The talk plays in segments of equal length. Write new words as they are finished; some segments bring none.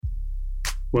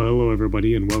Well, hello,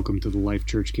 everybody, and welcome to the Life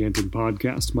Church Canton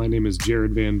podcast. My name is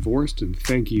Jared Van Vorst, and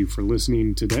thank you for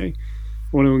listening today. I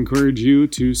want to encourage you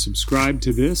to subscribe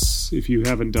to this if you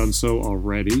haven't done so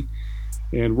already.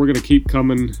 And we're going to keep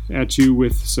coming at you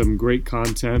with some great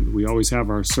content. We always have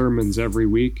our sermons every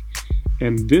week.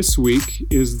 And this week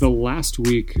is the last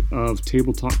week of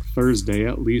Table Talk Thursday,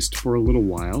 at least for a little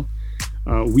while.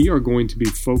 We are going to be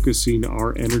focusing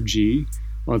our energy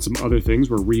on some other things.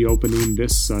 We're reopening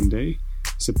this Sunday,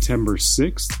 September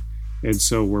 6th, and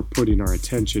so we're putting our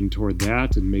attention toward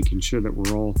that and making sure that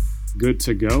we're all good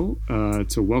to go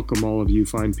to welcome all of you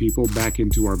fine people back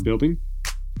into our building.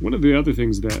 One of the other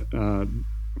things that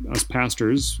us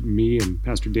pastors, me and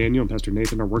Pastor Daniel and Pastor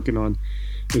Nathan, are working on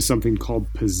is something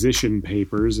called position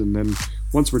papers, and then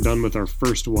once we're done with our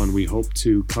first one, we hope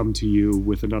to come to you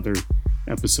with another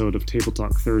episode of Table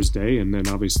Talk Thursday, and then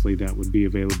obviously that would be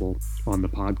available on the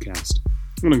podcast.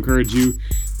 I want to encourage you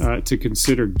to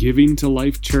consider giving to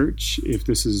Life Church if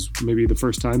this is maybe the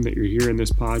first time that you're hearing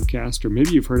this podcast, or maybe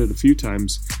you've heard it a few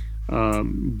times,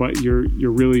 but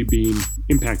you're really being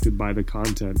impacted by the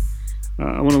content.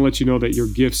 I want to let you know that your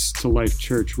gifts to Life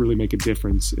Church really make a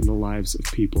difference in the lives of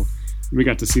people. And we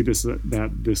got to see this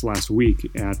last week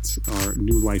at our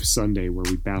New Life Sunday where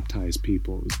we baptized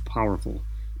people. It was a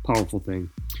powerful thing.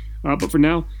 But for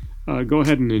now, go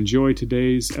ahead and enjoy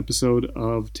today's episode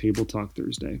of Table Talk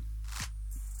Thursday.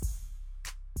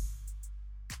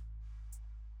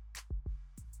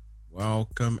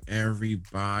 Welcome,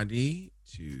 everybody,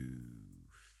 to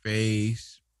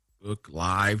Facebook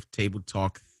Live Table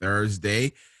Talk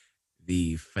Thursday,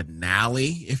 the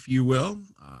finale, if you will.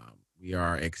 We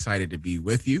are excited to be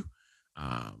with you.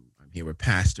 I'm here with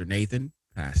Pastor Nathan,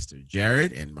 Pastor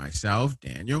Jared, and myself,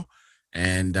 Daniel.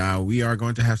 And we are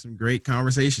going to have some great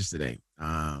conversations today.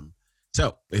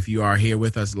 So if you are here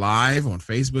with us live on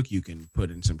Facebook, you can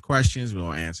put in some questions.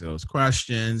 We'll answer those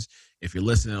questions. If you're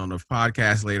listening on the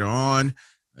podcast later on,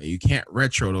 you can't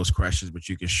retro those questions, but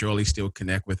you can surely still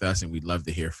connect with us, and we'd love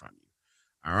to hear from you.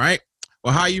 All right.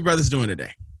 Well, how are you brothers doing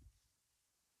today?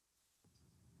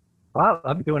 Well,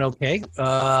 I'm doing okay.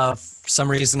 For some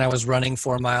reason, I was running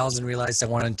 4 miles and realized I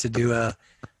wanted to do a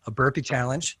burpee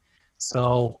challenge.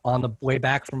 So on the way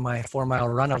back from my 4-mile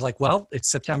run, I was like, well, it's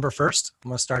September 1st. I'm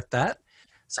going to start that.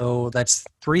 So that's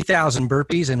 3,000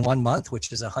 burpees in 1 month,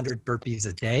 which is 100 burpees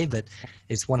a day, but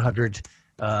it's 100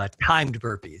 timed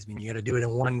burpees. I mean, you got to do it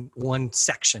in one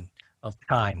section of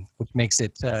time, which makes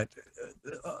it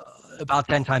about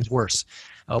 10 times worse,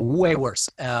 way worse.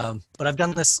 But I've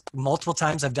done this multiple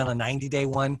times. I've done a 90-day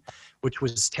one, which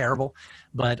was terrible,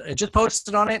 but I just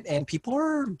posted on it and people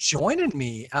are joining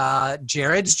me.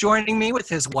 Jared's joining me with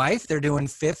his wife. They're doing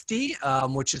 50,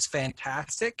 which is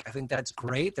fantastic. I think that's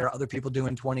great. There are other people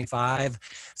doing 25.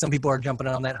 Some people are jumping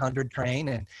on that 100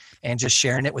 train and just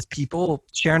sharing it with people,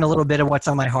 sharing a little bit of what's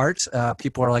on my heart.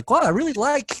 People are like, well, I really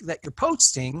like that you're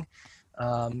posting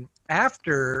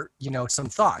after, some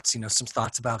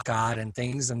thoughts about God and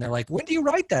things. And they're like, when do you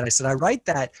write that? I said, I write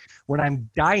that when I'm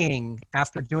dying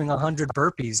after doing 100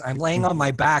 burpees. I'm laying on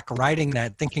my back writing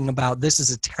that, thinking about this is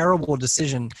a terrible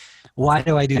decision. Why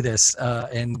do I do this? I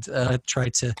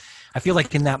feel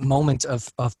like in that moment of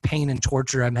pain and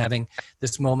torture, I'm having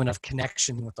this moment of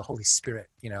connection with the Holy Spirit,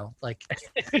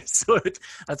 so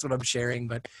that's what I'm sharing,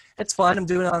 but it's fun. I'm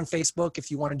doing it on Facebook.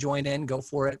 If you want to join in, go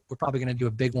for it. We're probably going to do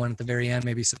a big one at the very end,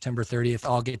 maybe September 30th,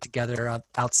 all get together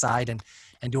outside and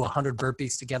do 100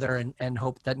 burpees together and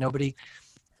hope that nobody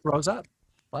throws up.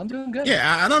 Well, I'm doing good.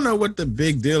 Yeah, I don't know what the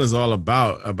big deal is all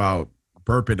about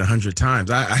burping 100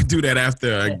 times. I do that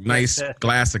after a nice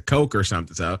glass of Coke or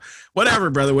something. So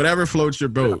whatever, brother, whatever floats your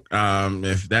boat.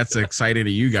 If that's exciting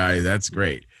to you guys, that's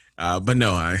great. But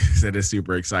no, I said it's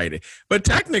super exciting. But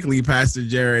technically, Pastor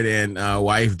Jared and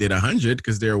wife did 100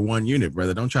 because they're one unit,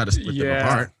 brother. Don't try to split them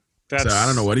apart. So I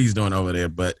don't know what he's doing over there,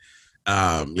 but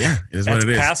it is what it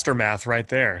is. Pastor math right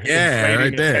there. Yeah,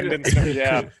 right there.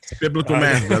 Yeah. It's biblical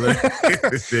math, brother.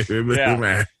 It's biblical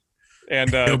math.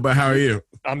 And but how are you?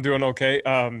 I'm doing okay.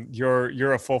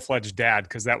 You're a full-fledged dad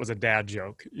because that was a dad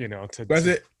joke, to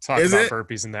talk about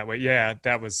burpees in that way. Yeah,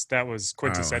 that was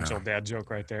quintessential dad joke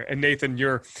right there. And Nathan,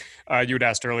 you had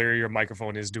asked earlier, your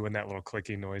microphone is doing that little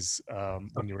clicking noise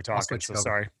when you were talking. So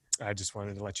sorry. I just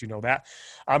wanted to let you know that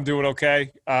I'm doing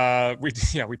okay.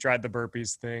 We tried the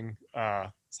burpees thing.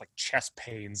 It's like chest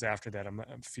pains after that. I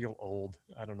feel old.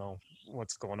 I don't know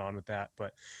what's going on with that,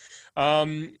 but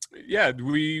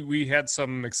we had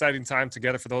some exciting time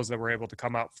together for those that were able to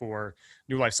come out for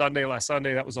New Life Sunday last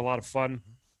Sunday. That was a lot of fun.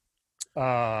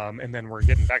 And then we're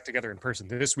getting back together in person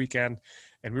this weekend.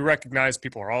 And we recognize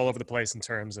people are all over the place in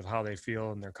terms of how they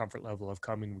feel and their comfort level of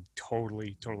coming.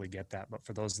 We totally get that. But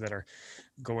for those that are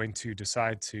going to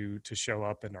decide to show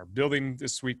up in our building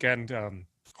this weekend,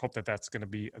 hope that that's going to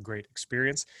be a great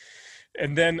experience.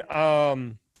 And then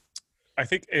I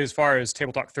think as far as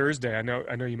Table Talk Thursday, I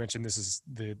know you mentioned this is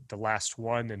the last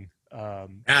one, and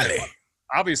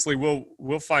obviously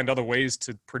we'll find other ways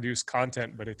to produce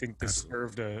content, but I think this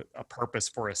served a purpose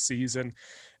for a season,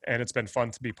 and it's been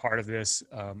fun to be part of this.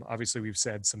 Obviously we've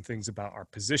said some things about our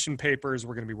position papers.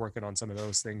 We're going to be working on some of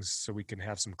those things so we can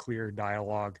have some clear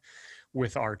dialogue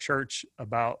with our church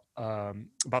about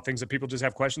things that people just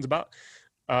have questions about.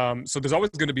 So there's always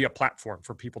going to be a platform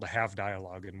for people to have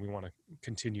dialogue, and we want to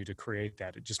continue to create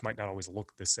that. It just might not always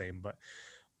look the same, but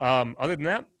other than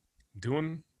that,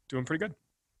 doing pretty good.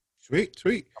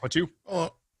 Sweet. How about you?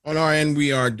 On our end,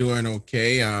 we are doing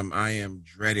okay. I am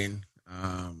dreading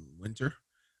winter.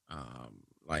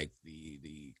 Like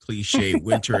the cliche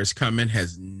winter is coming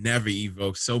has never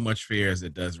evoked so much fear as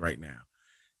it does right now.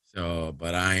 So,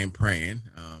 but I am praying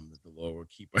that the Lord will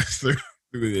keep us through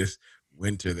this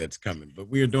winter that's coming. But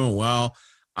we are doing well.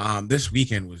 This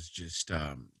weekend was just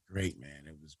great, man.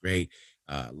 It was great.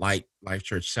 Life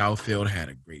Church Southfield had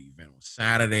a great event on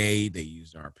Saturday. They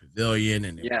used our pavilion,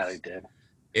 and they did.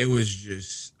 It was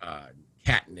just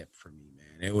catnip for me,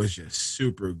 man. It was just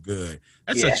super good.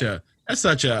 That's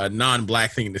such a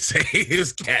non-black thing to say. It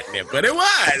was catnip, but it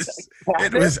was.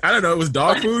 It was. I don't know. It was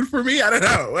dog food for me. I don't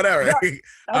know. Whatever.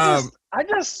 Yeah, I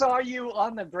just saw you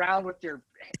on the ground with your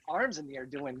arms in the air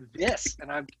doing this,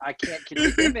 and I can't get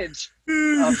an image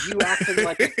of you acting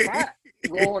like a cat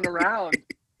rolling around.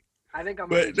 I think I'm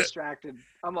gonna be distracted.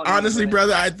 Honestly,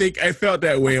 brother, I think I felt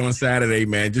that way on Saturday,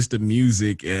 man. Just the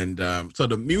music, and so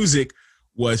the music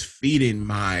was feeding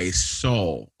my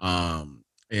soul, and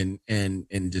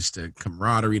just the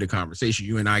camaraderie, the conversation.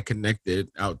 You and I connected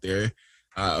out there,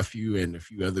 a few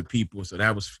other people, so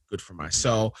that was good for my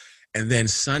soul. And then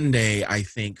Sunday, I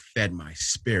think, fed my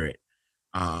spirit.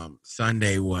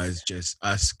 Sunday was just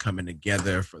us coming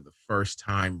together for the first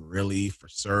time, really, for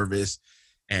service.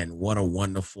 And what a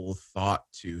wonderful thought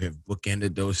to have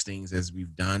bookended those things as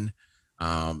we've done.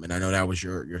 And I know that was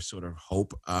your sort of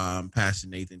hope, Pastor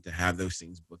Nathan, to have those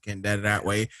things bookended that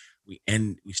way.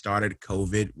 We started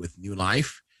COVID with new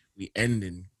life. We end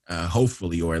in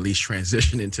hopefully, or at least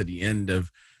transition into the end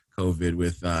of COVID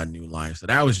with new life. So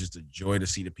that was just a joy to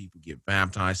see the people get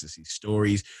baptized, to see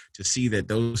stories, to see that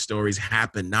those stories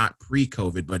happen not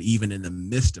pre-COVID, but even in the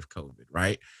midst of COVID,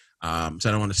 right? So I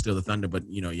don't want to steal the thunder, but,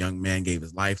 a young man gave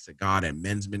his life to God at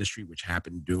men's ministry, which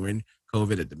happened during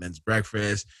COVID at the men's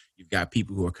breakfast. You've got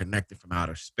people who are connected from out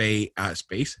of state. We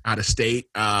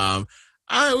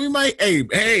might,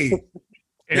 hey,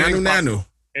 nanu,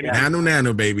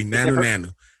 baby,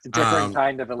 nanu. It's a different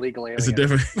kind of illegal alien.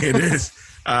 It is.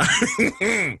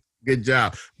 Good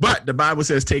job. But the Bible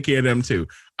says take care of them too.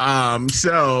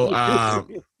 So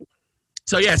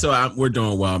we're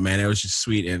doing well, man. It was just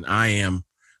sweet. And I am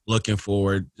looking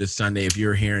forward this Sunday. If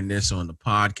you're hearing this on the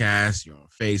podcast, you're on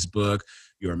Facebook,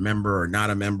 you're a member or not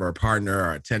a member, a partner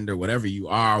or a attender, whatever you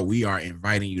are, we are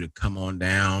inviting you to come on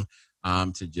down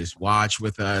to just watch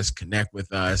with us, connect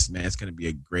with us. Man, it's going to be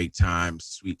a great time,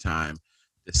 sweet time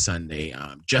this Sunday.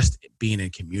 Just being in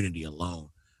community alone,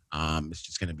 it's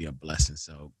just going to be a blessing.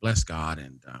 So bless God.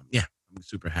 And I'm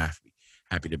super happy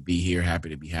to be here, happy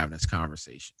to be having this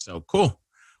conversation. So cool.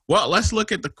 Well, let's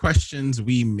look at the questions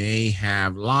we may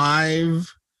have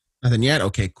live. Nothing yet?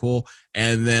 Okay, cool.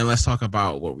 And then let's talk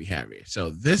about what we have here. So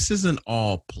this is an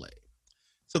all play.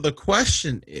 So the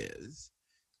question is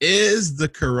the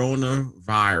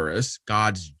coronavirus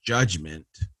God's judgment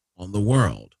on the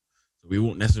world? So we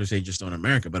won't necessarily say just on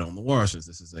America, but on the world, since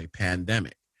this is a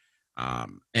pandemic.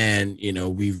 And,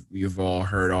 we've all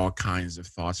heard all kinds of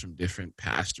thoughts from different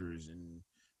pastors and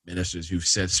ministers who've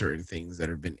said certain things that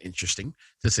have been interesting,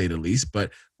 to say the least. But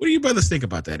what do you brothers think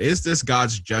about that? Is this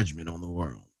God's judgment on the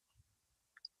world?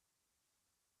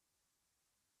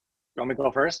 You want me to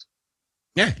go first?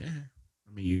 Yeah.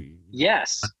 I mean,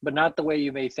 yes, but not the way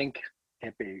you may think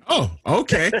it be. Oh,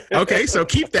 okay. Okay, so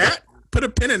keep that. Put a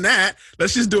pin in that.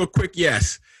 Let's just do a quick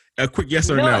yes. A quick yes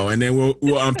or no, and then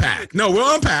we'll unpack. No,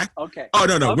 we'll unpack. Okay. Oh,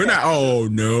 no, okay. We're not. Oh,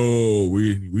 no,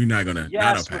 we're not gonna not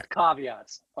yes unpack. With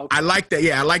caveats. Okay. I like that.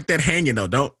 Yeah, I like that hanging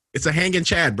though. It's a hanging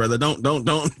Chad, brother. Don't.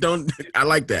 I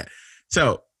like that.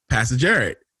 So, Pastor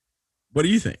Jared, what do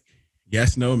you think?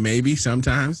 Yes, no, maybe,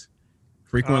 sometimes,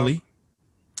 frequently.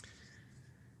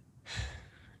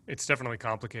 It's definitely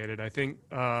complicated. I think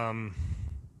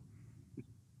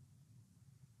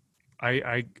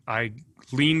I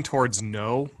lean towards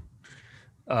no.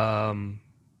 I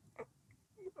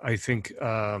think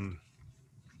I'm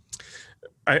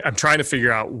trying to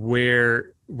figure out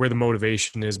where the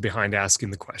motivation is behind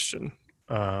asking the question.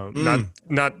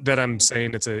 Not that I'm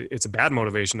saying it's a bad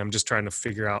motivation. I'm just trying to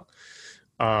figure out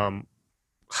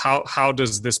how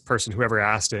does this person, whoever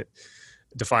asked it,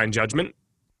 define judgment,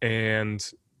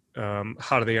 and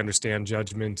how do they understand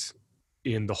judgment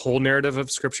in the whole narrative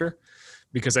of Scripture?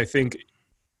 Because I think,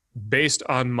 based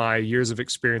on my years of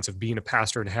experience of being a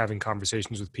pastor and having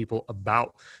conversations with people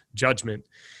about judgment,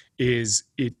 is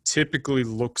it typically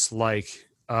looks like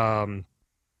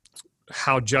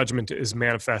how judgment is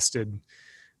manifested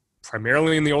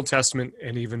primarily in the Old Testament,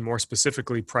 and even more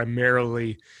specifically,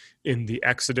 primarily in the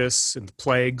Exodus and the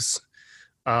plagues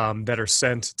that are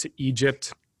sent to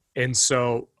Egypt. And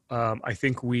so I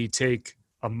think we take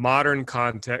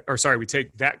we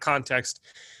take that context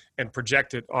and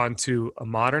project it onto a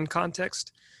modern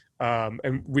context.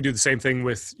 And we do the same thing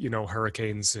with,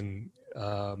 hurricanes and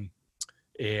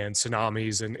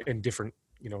tsunamis and different,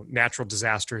 natural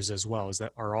disasters as well. Is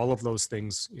that are all of those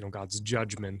things, God's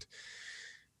judgment.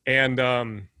 And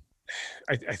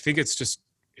I think it's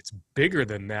bigger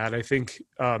than that. I think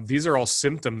these are all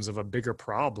symptoms of a bigger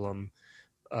problem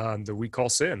that we call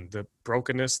sin, the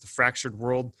brokenness, the fractured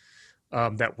world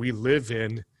that we live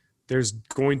in. There's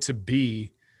going to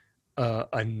be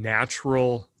a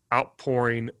natural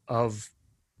outpouring of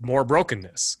more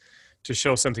brokenness to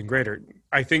show something greater.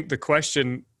 I think the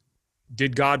question,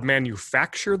 did God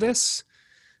manufacture this?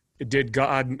 Did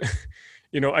God,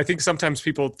 I think sometimes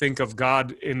people think of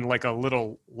God in like a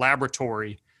little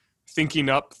laboratory, thinking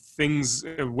up things,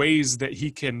 ways that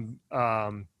he can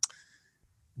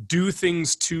do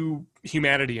things to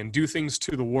humanity and do things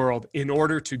to the world in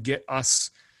order to get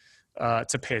us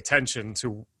to pay attention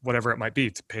to whatever it might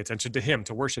be, to pay attention to him,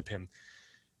 to worship him.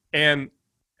 And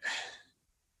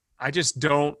I just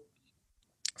don't,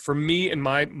 for me, in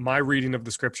my reading of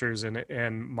the Scriptures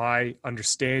and my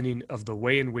understanding of the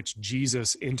way in which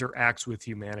Jesus interacts with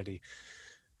humanity,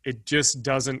 it just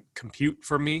doesn't compute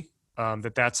for me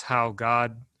that's how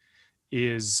God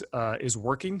is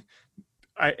working.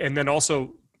 And then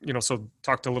also, so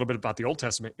talked a little bit about the Old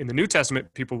Testament. In the New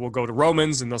Testament, people will go to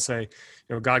Romans and they'll say,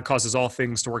 God causes all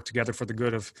things to work together for the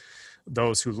good of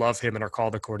those who love him and are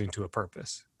called according to a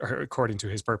purpose, or according to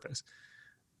his purpose.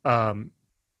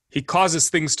 He causes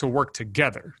things to work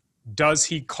together. Does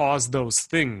he cause those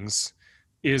things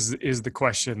is the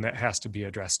question that has to be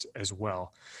addressed as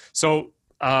well. So,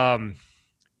 and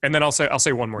then I'll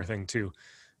say one more thing too.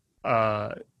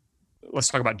 Let's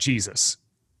talk about Jesus.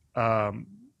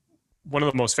 One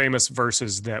of the most famous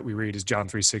verses that we read is John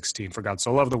 3:16. For God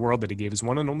so loved the world that he gave his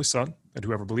one and only Son, that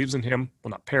whoever believes in him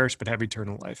will not perish but have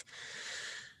eternal life.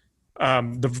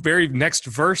 The very next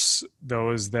verse,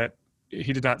 though, is that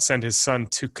he did not send his Son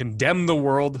to condemn the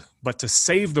world, but to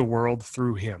save the world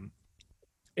through him.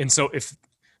 And so if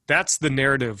that's the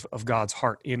narrative of God's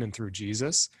heart in and through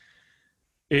Jesus,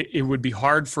 it would be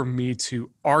hard for me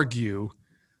to argue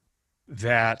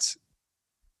that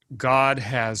God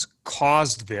has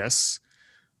caused this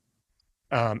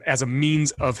as a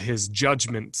means of his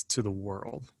judgment to the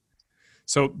world.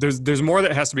 So there's more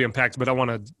that has to be unpacked, but I want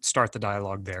to start the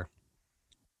dialogue there.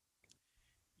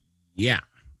 Yeah,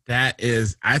 I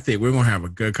think we're going to have a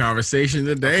good conversation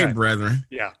today, okay, brethren.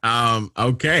 Yeah.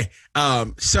 Okay.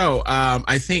 So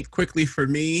I think quickly for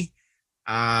me,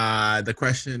 the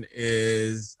question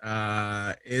is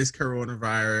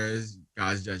coronavirus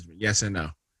God's judgment? Yes and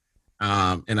no.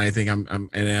 And I think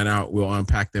we'll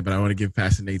unpack that, but I want to give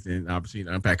Pastor Nathan an opportunity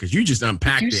to unpack, because you just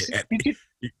unpacked it.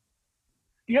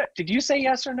 Did you say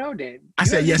yes or no, Dave? I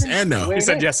said yes and no. He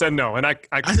said yes and no, and I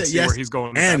can see yes where he's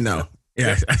going. And no.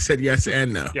 Yeah, I said yes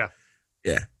and no. Yeah.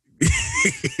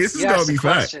 This is going to be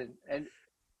fun. And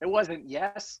it wasn't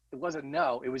yes, it wasn't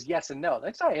no, it was yes and no.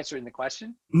 That's not answering the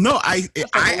question. No, I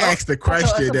asked the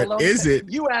question is it?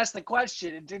 You asked the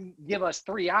question and didn't give us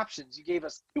three options. You gave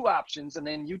us two options, and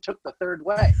then you took the third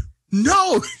way.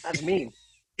 No. That's mean.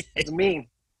 That's mean.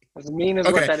 As mean as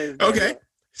okay. What that is. Okay.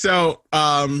 So,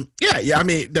 yeah. I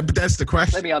mean, but that's the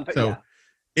question. Let me unpack. So,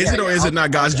 is it or is it not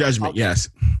God's judgment? Yes.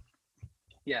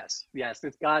 Yes.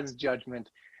 It's God's judgment,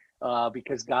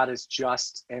 because God is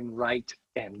just and right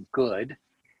and good.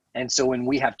 And so when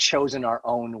we have chosen our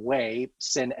own way,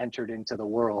 sin entered into the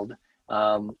world,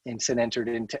 and sin entered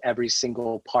into every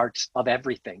single part of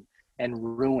everything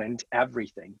and ruined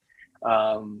everything.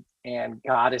 And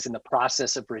God is in the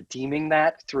process of redeeming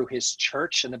that through his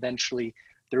church and eventually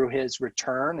through his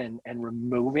return and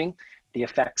removing the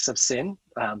effects of sin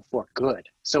for good.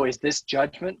 So is this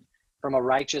judgment from a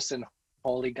righteous and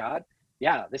holy God?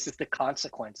 yeah, this is the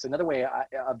consequence. Another way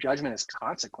of judgment is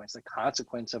consequence, the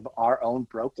consequence of our own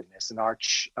brokenness and our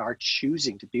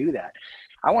choosing to do that.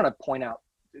 I want to point out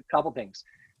a couple things.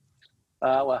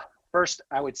 Well, first,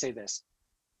 I would say this.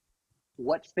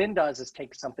 What sin does is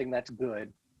take something that's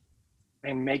good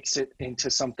and makes it into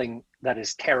something that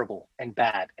is terrible and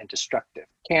bad and destructive.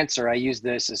 Cancer, I use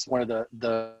this as one of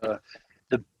the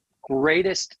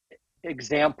greatest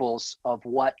examples of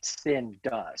what sin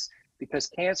does, because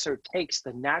cancer takes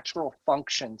the natural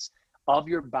functions of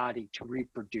your body to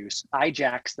reproduce,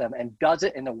 hijacks them, and does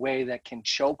it in a way that can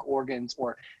choke organs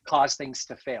or cause things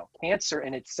to fail. Cancer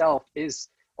in itself is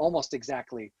almost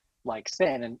exactly like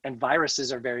sin, and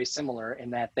viruses are very similar in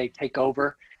that they take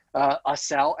over a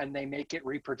cell and they make it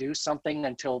reproduce something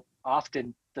until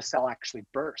often the cell actually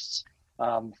bursts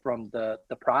from the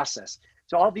process.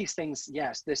 So all these things,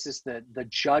 yes, this is the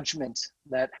judgment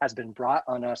that has been brought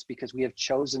on us because we have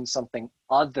chosen something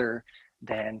other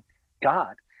than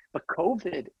God. But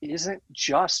COVID isn't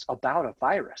just about a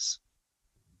virus.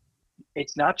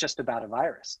 It's not just about a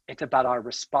virus. It's about our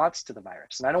response to the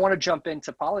virus. And I don't want to jump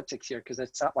into politics here because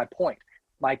that's not my point.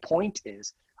 My point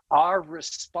is our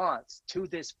response to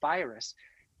this virus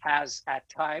has at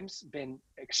times been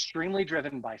extremely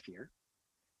driven by fear,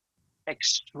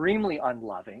 extremely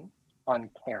unloving,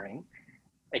 uncaring,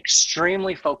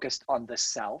 extremely focused on the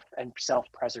self and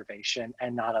self-preservation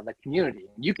and not on the community.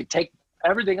 And you could take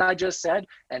everything I just said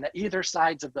and either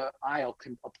sides of the aisle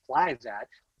can apply that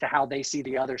to how they see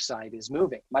the other side is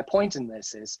moving. My point in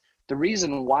this is the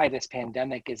reason why this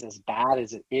pandemic is as bad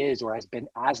as it is or has been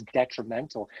as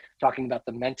detrimental, talking about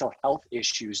the mental health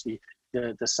issues,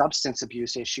 the substance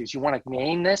abuse issues, you want to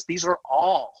name this, these are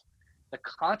all the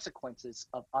consequences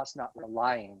of us not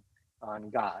relying on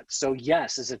God. So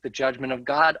yes, is it the judgment of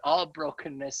God? All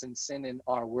brokenness and sin in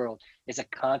our world is a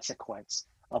consequence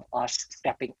of us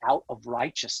stepping out of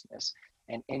righteousness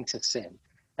and into sin.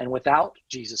 And without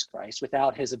Jesus Christ,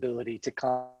 without his ability to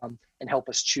come and help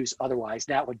us choose otherwise,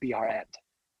 that would be our end.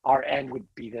 Our end would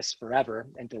be this forever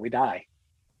until we die.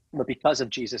 But because of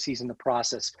Jesus, he's in the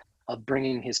process of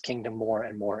bringing his kingdom more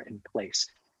and more in place.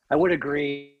 I would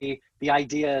agree. The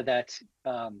idea that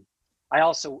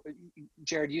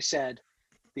Jared, you said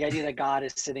the idea that God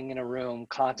is sitting in a room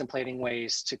contemplating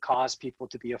ways to cause people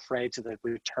to be afraid so that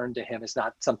we return to him is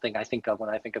not something I think of when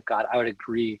I think of God. I would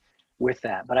agree with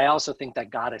that. But I also think that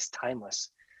God is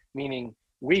timeless, meaning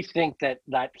we think that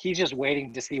he's just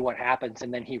waiting to see what happens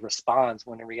and then he responds,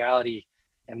 when in reality,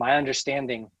 in my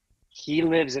understanding, he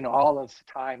lives in all of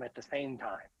time at the same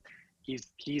time.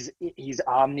 He's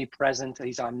omnipresent,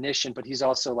 he's omniscient, but he's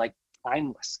also like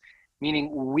timeless.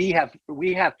 Meaning we have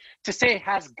to say,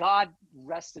 has God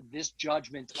rested this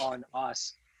judgment on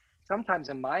us? Sometimes,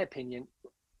 in my opinion,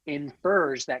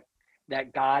 infers that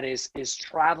God is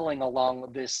traveling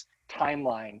along this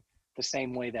timeline the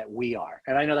same way that we are.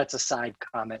 And I know that's a side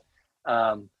comment,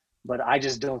 but I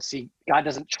just don't see, God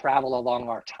doesn't travel along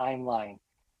our timeline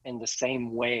in the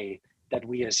same way that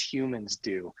we as humans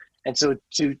do. And so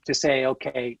to say,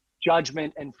 okay,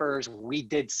 judgment infers we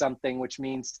did something, which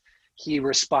means he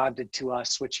responded to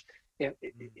us, which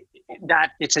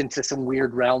that it's into some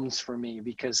weird realms for me,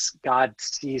 because God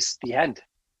sees the end.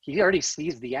 He already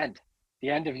sees the end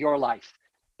of your life,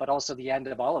 but also the end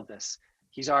of all of this.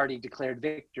 He's already declared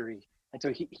victory. And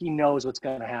so he knows what's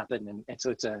going to happen. And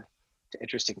so it's an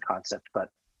interesting concept, but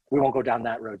we won't go down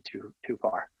that road too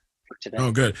far for today.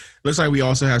 Oh, good. Looks like we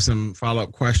also have some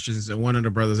follow-up questions. And one of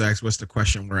the brothers asked, what's the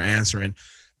question we're answering?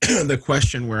 The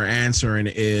question we're answering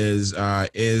is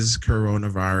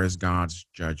coronavirus God's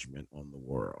judgment on the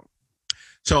world?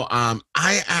 So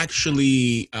I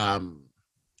actually,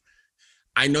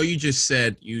 I know you just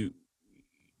said you're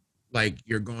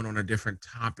going on a different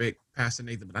topic, Pastor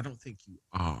Nathan, but I don't think you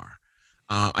are.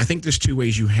 I think there's two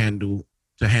ways you handle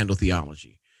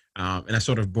theology. And I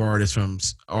sort of borrowed this from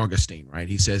Augustine, right?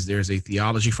 He says there's a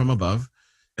theology from above,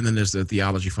 and then there's the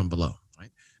theology from below.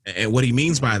 And what he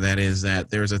means by that is that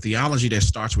there's a theology that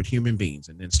starts with human beings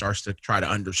and then starts to try to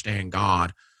understand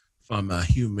God from a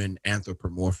human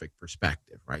anthropomorphic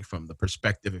perspective, right? From the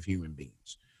perspective of human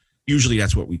beings. Usually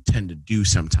that's what we tend to do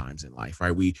sometimes in life,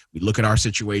 right? We look at our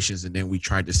situations and then we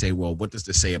try to say, well, what does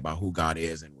this say about who God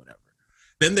is and whatever.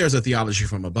 Then there's a theology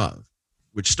from above,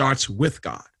 which starts with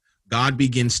God. God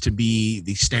begins to be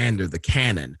the standard, the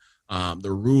canon,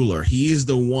 the ruler. He is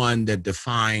the one that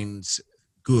defines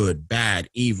good, bad,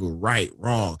 evil, right,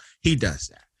 wrong. He does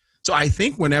that. So I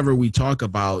think whenever we talk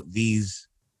about these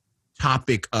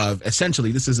topic of,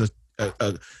 essentially, this is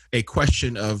a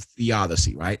question of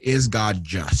theodicy, right? Is God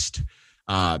just?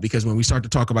 Because when we start to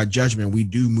talk about judgment, we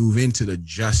do move into the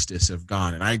justice of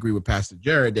God. And I agree with Pastor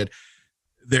Jared that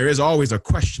there is always a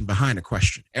question behind a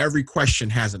question. Every question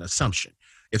has an assumption.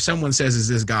 If someone says, is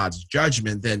this God's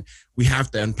judgment, then we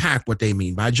have to unpack what they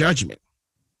mean by judgment.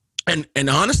 And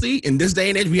honestly, in this day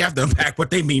and age, we have to unpack what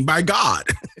they mean by God,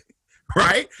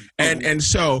 right? And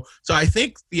so I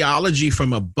think theology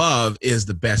from above is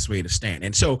the best way to stand.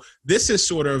 And so this is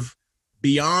sort of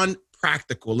beyond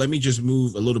practical. Let me just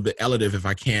move a little bit relative, if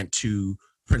I can, to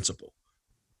principle.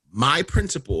 My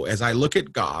principle, as I look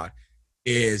at God,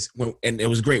 is, and it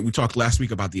was great. We talked last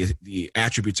week about the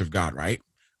attributes of God, right?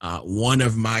 One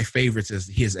of my favorites is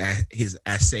his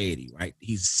aseity, right?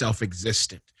 He's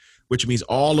self-existent, which means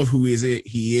all of who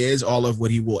he is, all of what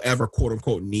he will ever, quote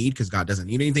unquote, need, because God doesn't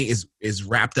need anything, is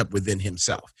wrapped up within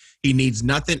himself. He needs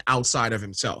nothing outside of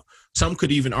himself. Some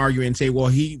could even argue and say, well,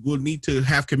 he will need to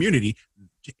have community,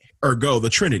 ergo the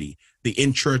Trinity, the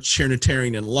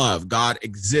intra-Trinitarian in love. God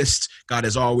exists. God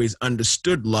has always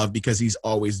understood love because he's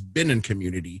always been in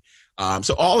community.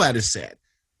 So all that is said.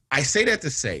 I say that to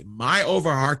say my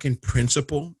overarching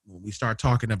principle when we start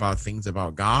talking about things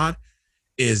about God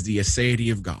is the aseity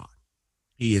of God.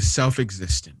 He is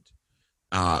self-existent,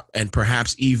 and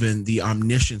perhaps even the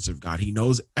omniscience of God. He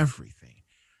knows everything.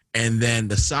 And then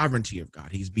the sovereignty of God.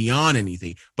 He's beyond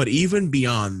anything. But even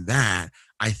beyond that,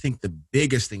 I think the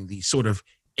biggest thing, the sort of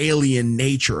alien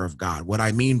nature of God, what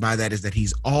I mean by that is that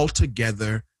he's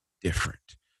altogether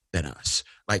different than us.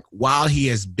 Like, while he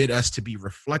has bid us to be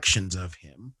reflections of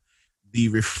him, the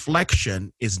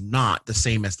reflection is not the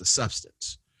same as the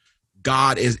substance.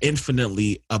 God is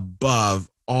infinitely above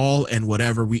all and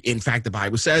whatever in fact, the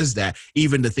Bible says that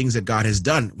even the things that God has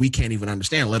done, we can't even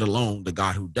understand, let alone the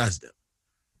God who does them.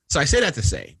 So I say that to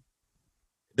say,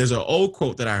 there's an old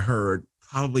quote that I heard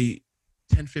probably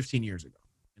 10, 15 years ago,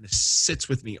 and it sits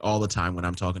with me all the time when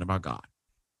I'm talking about God.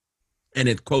 And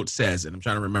it quote says, and I'm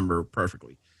trying to remember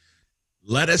perfectly,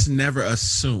 let us never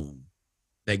assume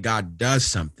that God does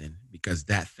something because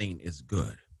that thing is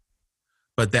good,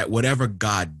 but that whatever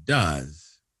God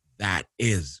does, that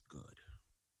is good.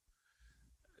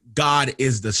 God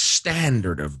is the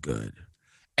standard of good.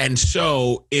 And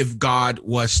so if God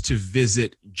was to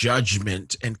visit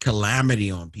judgment and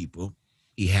calamity on people,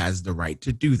 he has the right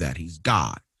to do that. He's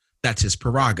God. That's his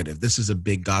prerogative. This is a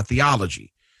big God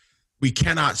theology. We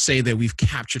cannot say that we've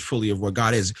captured fully of what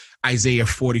God is. Isaiah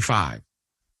 45,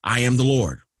 I am the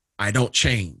Lord. I don't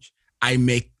change. I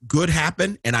make good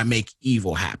happen and I make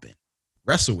evil happen.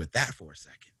 Wrestle with that for a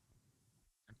second.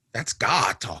 That's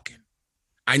God talking.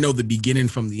 I know the beginning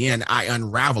from the end. I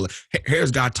unravel it.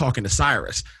 Here's God talking to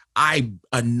Cyrus. I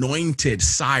anointed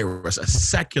Cyrus, a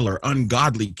secular,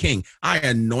 ungodly king. I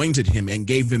anointed him and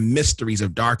gave him mysteries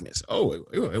of darkness. Oh,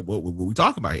 what we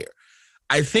talking about here?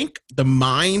 I think the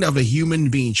mind of a human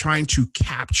being trying to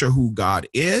capture who God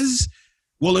is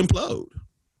will implode.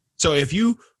 So if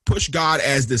you push God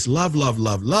as this love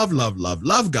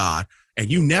God, and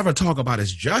you never talk about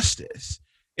his justice,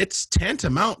 it's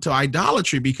tantamount to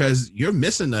idolatry because you're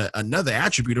missing another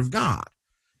attribute of God.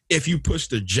 If you push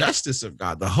the justice of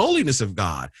God, the holiness of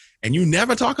God, and you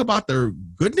never talk about the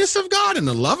goodness of God and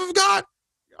the love of God,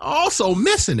 you're also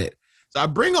missing it. So I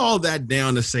bring all that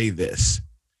down to say this.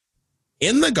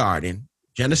 In the garden,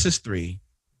 Genesis 3,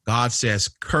 God says,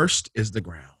 cursed is the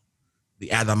ground, the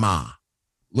Adamah,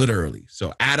 literally.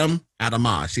 So Adam,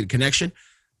 Adamah, see the connection?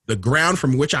 The ground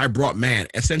from which I brought man,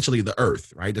 essentially the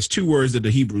earth, right? There's two words that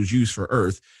the Hebrews use for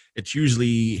earth. It's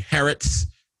usually Heretz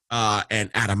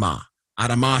and Adamah.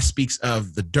 Adamah speaks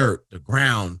of the dirt, the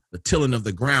ground, the tilling of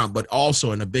the ground, but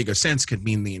also in a bigger sense could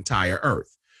mean the entire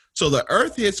earth. So the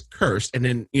earth is cursed. And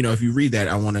then, if you read that,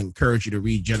 I want to encourage you to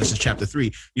read Genesis chapter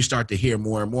 3. You start to hear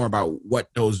more and more about what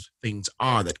those things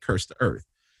are that curse the earth.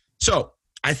 So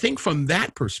I think from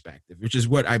that perspective, which is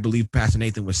what I believe Pastor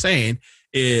Nathan was saying,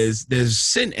 is there's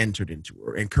sin entered into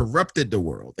her and corrupted the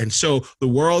world. And so the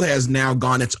world has now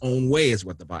gone its own way, is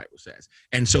what the Bible says.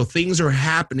 And so things are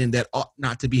happening that ought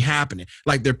not to be happening.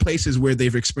 Like there are places where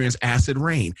they've experienced acid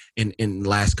rain in the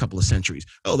last couple of centuries.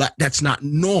 Oh, that's not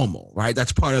normal, right?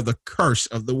 That's part of the curse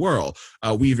of the world.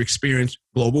 We've experienced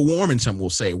global warming, some will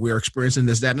say. We're experiencing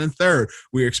this, that, and the third.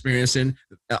 We're experiencing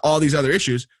all these other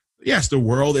issues. Yes, the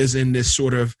world is in this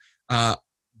sort of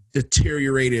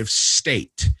deteriorative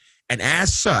state. And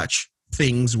as such,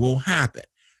 things will happen.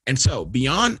 And so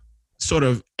beyond sort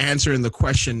of answering the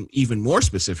question even more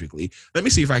specifically, let me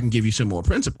see if I can give you some more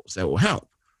principles that will help.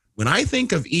 When I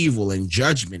think of evil and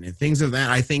judgment and things of that,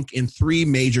 I think in three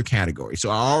major categories. So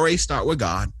I always start with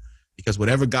God, because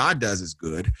whatever God does is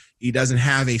good. He doesn't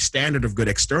have a standard of good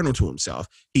external to himself.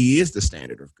 He is the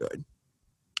standard of good,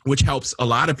 which helps a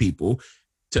lot of people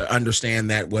to understand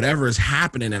that whatever is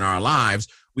happening in our lives,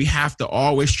 we have to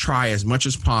always try as much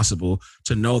as possible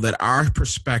to know that our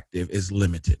perspective is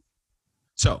limited.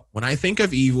 So when I think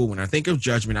of evil, when I think of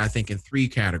judgment, I think in three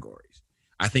categories.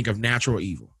 I think of natural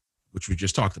evil, which we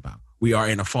just talked about. We are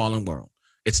in a fallen world.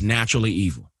 It's naturally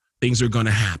evil. Things are going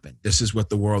to happen. This is what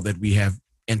the world that we have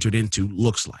entered into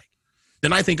looks like.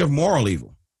 Then I think of moral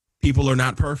evil. People are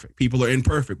not perfect. People are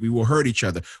imperfect. We will hurt each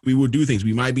other. We will do things.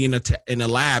 We might be in a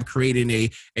lab creating an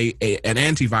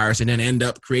antivirus and then end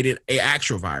up creating an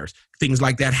actual virus. Things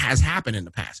like that has happened in the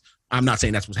past. I'm not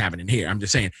saying that's what's happening here. I'm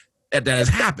just saying that has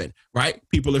happened, right?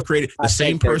 People have created the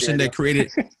same person that created.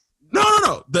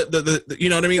 No. The you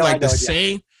know what I mean? Like the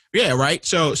same. Yeah, right.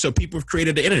 So people have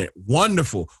created the internet.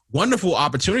 Wonderful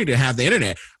opportunity to have the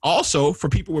internet. Also, for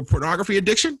people with pornography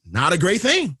addiction, not a great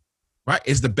thing. Right?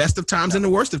 It's the best of times and the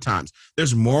worst of times.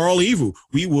 There's moral evil.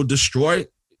 We will destroy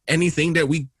anything that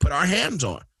we put our hands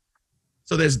on.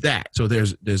 So there's that. So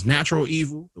there's natural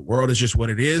evil. The world is just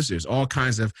what it is. There's all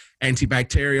kinds of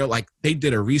antibacterial. Like they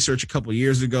did a research a couple of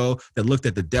years ago that looked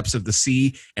at the depths of the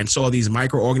sea and saw these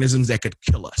microorganisms that could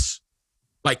kill us,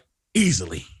 like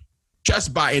easily,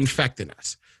 just by infecting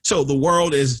us. So the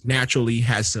world is naturally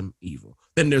has some evil.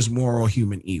 Then there's moral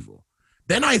human evil.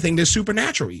 Then I think there's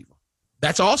supernatural evil.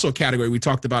 That's also a category we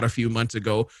talked about a few months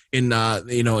ago in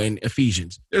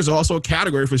Ephesians. There's also a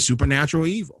category for supernatural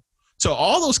evil. So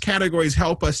all those categories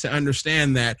help us to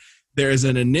understand that there is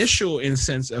an initial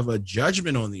instance of a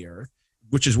judgment on the earth,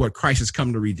 which is what Christ has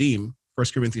come to redeem. 1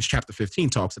 Corinthians chapter 15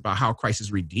 talks about how Christ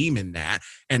is redeeming that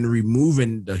and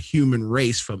removing the human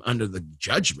race from under the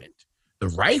judgment, the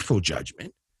rightful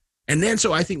judgment. And then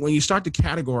so I think when you start to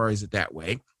categorize it that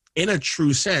way, in a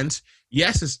true sense,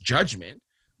 yes, it's judgment.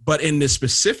 But in the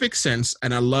specific sense,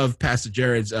 and I love Pastor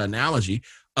Jared's analogy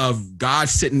of God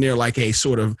sitting there like a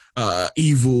sort of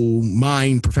evil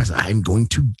mind professor. I'm going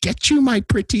to get you, my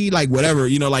pretty, like whatever,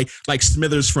 like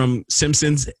Smithers from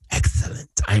Simpsons. Excellent.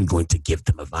 I'm going to give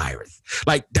them a virus.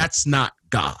 Like that's not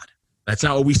God. That's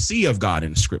not what we see of God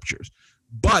in the scriptures.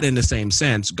 But in the same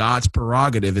sense, God's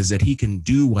prerogative is that he can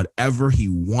do whatever he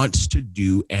wants to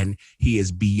do, and he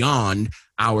is beyond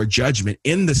our judgment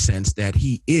in the sense that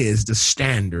he is the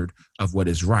standard of what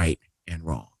is right and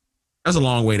wrong. That's a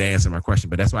long way to answer my question,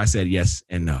 but that's why I said yes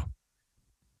and no. I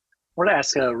want to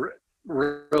ask a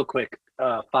real quick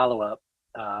follow-up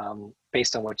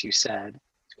based on what you said.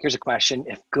 Here's a question.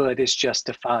 If good is just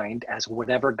defined as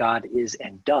whatever God is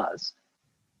and does,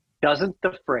 doesn't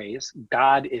the phrase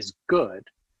God is good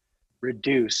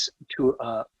reduce to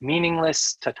a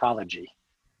meaningless tautology?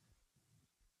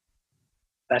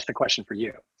 That's the question for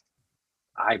you.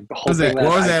 I'm hoping what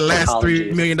was that last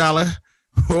 $3 million?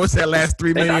 What was that last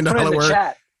 $3 million word? I put it in the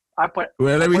chat.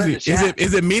 Well, let me see.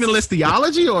 Is it meaningless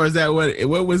theology, or is that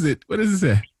what was it? What does it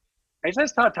say? It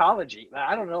says tautology.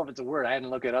 I don't know if it's a word. I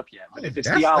haven't looked it up yet. But if it's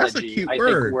theology, that's a cute I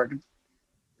word. think we're.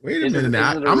 Wait a minute.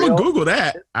 I'm going to Google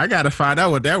that. I got to find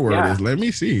out what that word is. Let me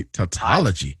see.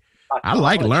 Tautology. I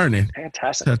like learning.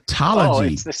 Fantastic.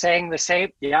 Tautology. Oh, it's saying the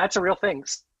same. Yeah, it's a real thing.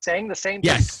 Saying the same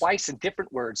thing twice in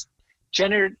different words,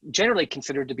 generally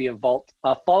considered to be a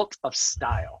fault of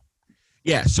style.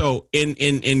 Yeah. So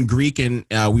in Greek, and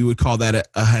we would call that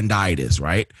a hendiadys,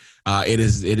 right? It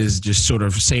is just sort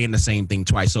of saying the same thing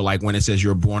twice. So like when it says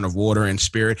you're born of water and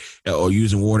spirit, or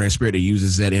using water and spirit, it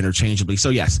uses that interchangeably. So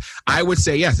yes, I would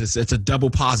say yes, it's a double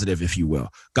positive, if you will.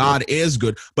 God is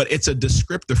good, but it's a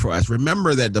descriptor for us.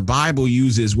 Remember that the Bible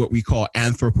uses what we call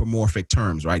anthropomorphic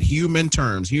terms, right? Human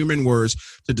terms, human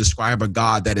words to describe a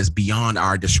God that is beyond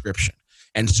our description.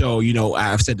 And so,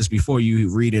 I've said this before,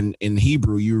 you read in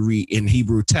Hebrew, in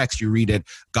Hebrew text, you read that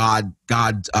God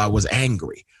was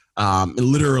angry.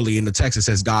 Literally in the text, it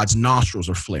says God's nostrils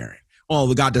are flaring.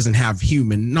 Well, God doesn't have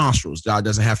human nostrils. God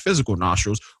doesn't have physical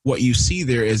nostrils. What you see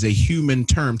there is a human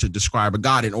term to describe a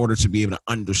God in order to be able to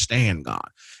understand God.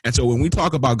 And so when we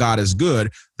talk about God as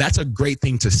good, that's a great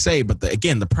thing to say. But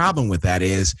again, the problem with that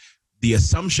is the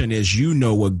assumption is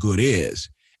what good is.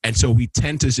 And so we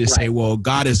tend to just say, well,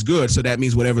 God is good. So that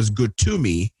means whatever's good to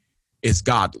me is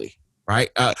godly, right?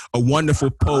 A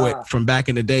wonderful poet from back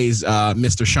in the days,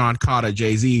 Mr. Sean Carter,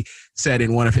 Jay-Z, said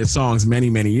in one of his songs many,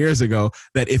 many years ago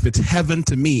that if it's heaven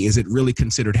to me, is it really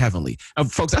considered heavenly?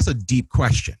 Folks, that's a deep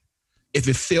question. If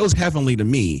it feels heavenly to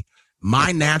me,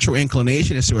 my natural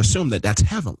inclination is to assume that that's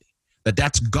heavenly, that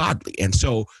that's godly. And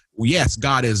so, yes,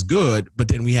 God is good, but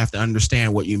then we have to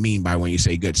understand what you mean by when you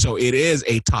say good. So it is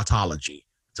a tautology.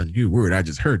 It's a new word I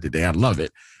just heard today. I love it.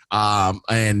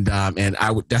 And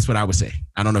that's what I would say.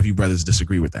 I don't know if you brothers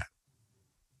disagree with that.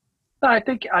 I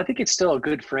think it's still a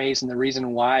good phrase, and the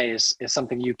reason why is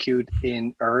something you cued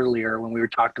in earlier when we were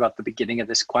talking about the beginning of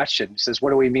this question. It says, "What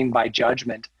do we mean by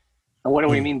judgment, and what do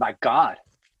we mean by God?"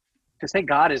 To say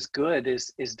God is good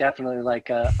is definitely like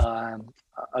a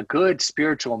good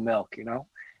spiritual milk. You know,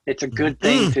 it's a good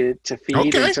thing to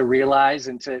feed and to realize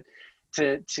and to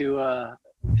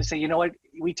say, you know what,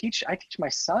 I teach my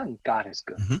son God is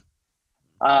good,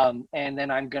 and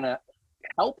then I'm gonna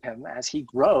help him as he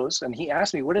grows. And he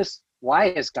asked me, why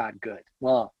is God good?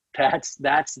 Well,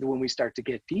 that's when we start to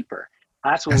get deeper.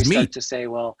 That's when we start to say,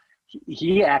 well,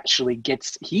 he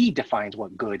defines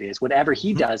what good is. Whatever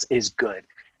he does is good.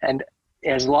 And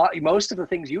most of the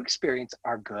things you experience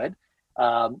are good,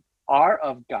 are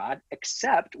of God,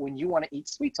 except when you want to eat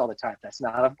sweets all the time. That's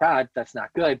not of God. That's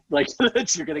not good. Like,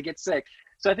 you're going to get sick.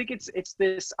 So I think it's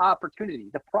this opportunity.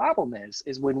 The problem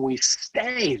is when we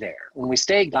stay there, when we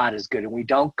stay God is good, and we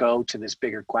don't go to this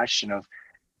bigger question of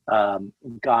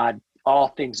God, all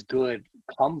things good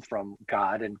come from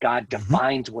God, and God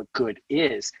defines what good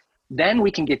is, then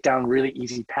we can get down really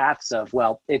easy paths of,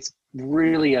 well, it's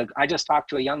really I just talked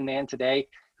to a young man today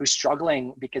who's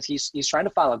struggling because he's trying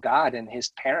to follow God, and his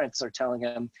parents are telling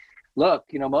him, look,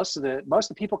 you know, most of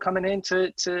the people coming in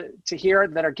to hear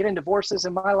that are getting divorces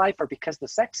in my life are because the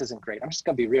sex isn't great. I'm just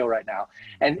going to be real right now.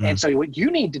 And so what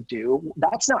you need to do,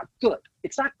 that's not good.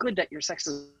 It's not good that your sex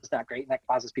is not great, and that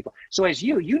causes people. So as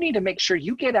you need to make sure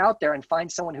you get out there and find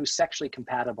someone who's sexually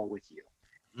compatible with you.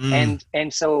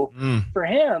 And so for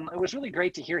him, it was really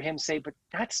great to hear him say, but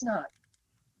that's not,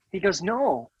 he goes,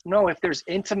 no, if there's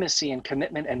intimacy and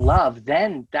commitment and love,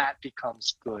 then that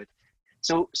becomes good.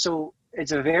 So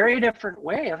it's a very different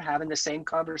way of having the same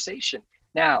conversation.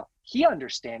 Now, he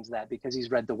understands that because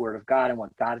he's read the word of God and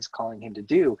what God is calling him to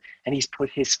do, and he's put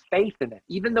his faith in it.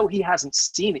 Even though he hasn't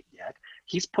seen it yet,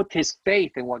 he's put his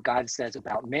faith in what God says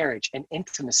about marriage and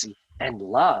intimacy and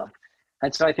love.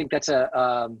 And so I think that's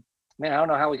I don't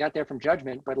know how we got there from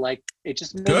judgment, but like, it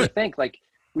just made me think, like,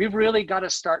 we've really got to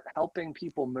start helping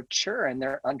people mature in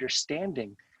their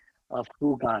understanding of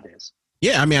who God is.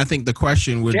 Yeah, I mean, I think the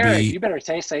question would Jared, be, you better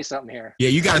say something here. Yeah,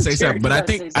 you got to say something. But I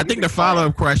think the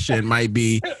follow-up question might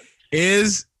be,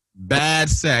 is bad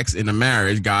sex in a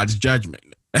marriage God's judgment?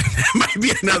 That might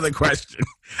be another question.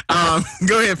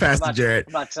 Go ahead, Pastor Jared.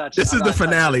 This is the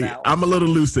finale. I'm a little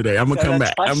loose today. I'm gonna come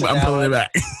back. I'm pulling it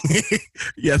back.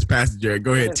 Yes, Pastor Jared.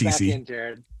 Go ahead,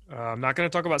 TC. I'm not going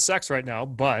to talk about sex right now,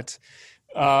 but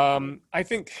I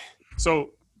think so. All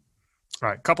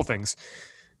right, a couple things.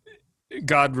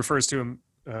 God refers to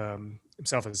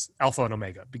himself as Alpha and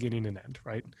Omega, beginning and end,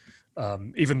 right?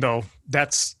 Even though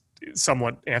that's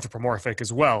somewhat anthropomorphic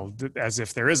as well, as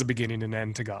if there is a beginning and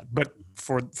end to God. But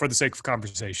for the sake of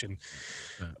conversation,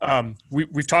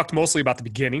 we've talked mostly about the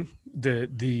beginning,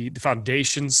 the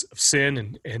foundations of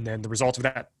sin, and then the result of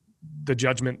that, the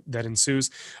judgment that ensues.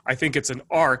 I think it's an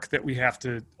arc that we have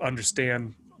to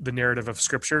understand the narrative of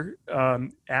Scripture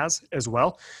as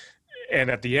well. And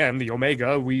at the end, the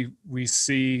Omega, we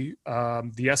see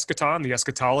the eschaton, the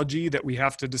eschatology that we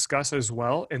have to discuss as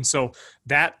well. And so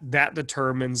that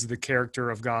determines the character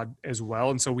of God as well.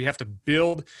 And so we have to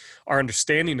build our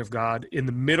understanding of God in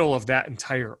the middle of that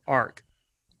entire arc.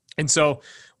 And so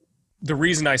the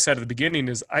reason I said at the beginning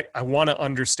is I want to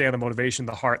understand the motivation,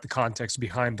 the heart, the context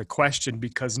behind the question,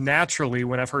 because naturally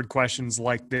when I've heard questions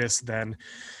like this, then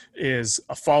is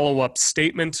a follow-up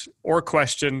statement or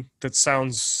question that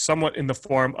sounds somewhat in the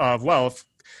form of, well, if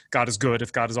God is good,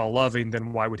 if God is all loving,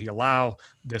 then why would he allow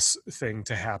this thing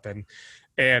to happen?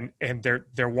 And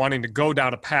they're wanting to go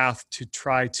down a path to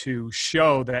try to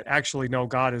show that actually, no,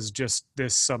 God is just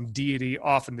some deity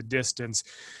off in the distance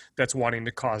that's wanting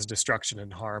to cause destruction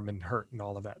and harm and hurt and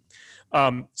all of that.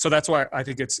 So that's why I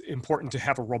think it's important to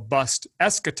have a robust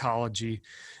eschatology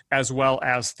as well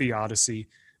as theodicy,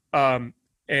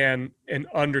 and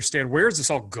understand, where's this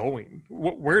all going?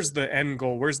 Where's the end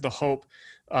goal? Where's the hope?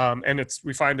 And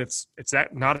we find it's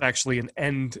not actually an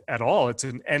end at all. It's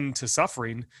an end to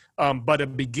suffering, but a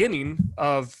beginning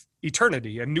of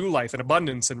eternity and new life and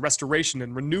abundance and restoration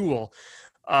and renewal,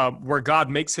 where God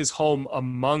makes his home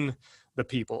among the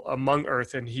people, among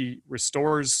earth, and he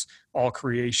restores all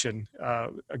creation.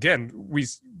 Again,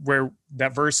 where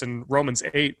that verse in Romans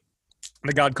 8,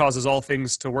 that God causes all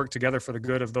things to work together for the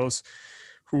good of those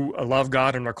who love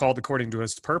God and are called according to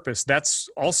his purpose. That's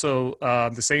also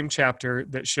the same chapter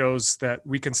that shows that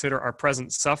we consider our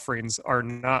present sufferings are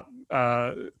not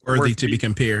worthy to be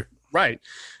compared. Right.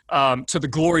 To the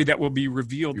glory that will be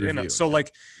revealed in us. So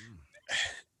like,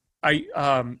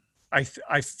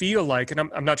 I feel like, and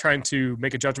I'm not trying to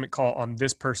make a judgment call on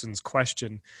this person's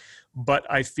question, but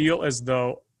I feel as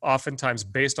though oftentimes,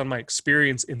 based on my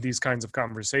experience in these kinds of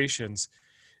conversations,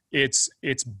 it's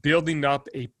building up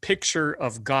a picture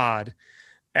of God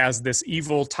as this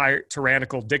evil,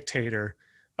 tyrannical dictator,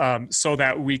 so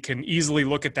that we can easily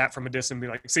look at that from a distance and be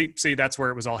like, see, that's where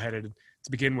it was all headed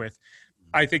to begin with.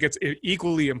 I think it's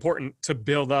equally important to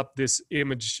build up this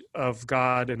image of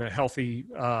God in a healthy,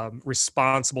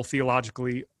 responsible,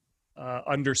 theologically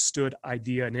understood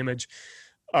idea and image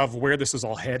of where this is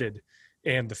all headed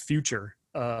and the future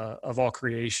of all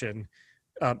creation,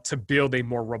 to build a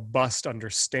more robust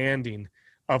understanding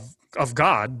of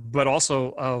God, but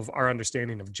also of our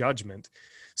understanding of judgment.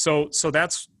 So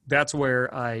that's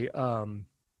where I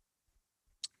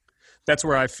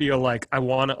feel like I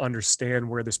want to understand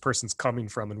where this person's coming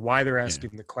from and why they're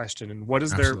asking the question, and what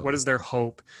is their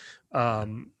hope,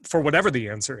 for whatever the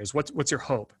answer is. What's your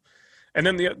hope? And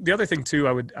then the other thing too,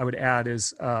 I would add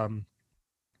is,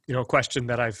 a question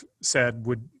that I've said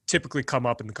would typically come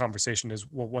up in the conversation is,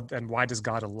 well, why does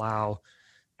God allow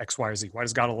X, Y, or Z? Why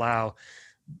does God allow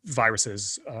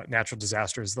viruses, natural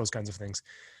disasters, those kinds of things?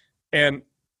 And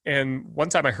one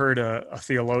time I heard a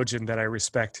theologian that I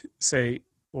respect say,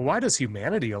 well, why does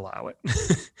humanity allow it?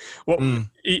 Well,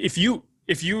 if you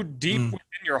deep within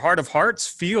your heart of hearts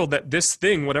feel that this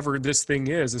thing, whatever this thing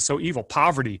is so evil,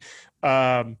 poverty,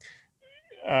 the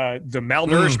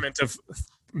malnourishment of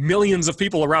millions of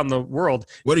people around the world.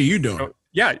 What are you doing?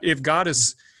 If God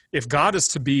is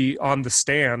to be on the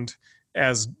stand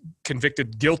as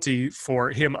convicted guilty for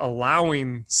him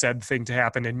allowing said thing to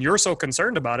happen, and you're so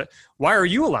concerned about it, why are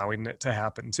you allowing it to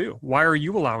happen too? Why are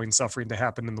you allowing suffering to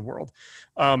happen in the world?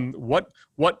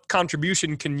 What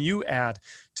contribution can you add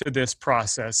to this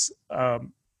process?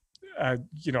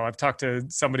 I've talked to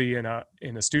somebody in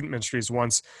a student ministries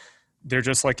once. They're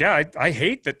just like, I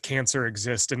hate that cancer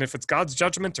exists. And if it's God's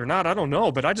judgment or not, I don't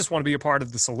know, but I just want to be a part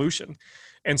of the solution.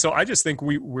 And so I just think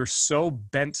we're so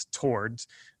bent toward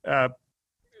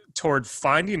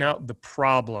finding out the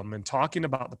problem and talking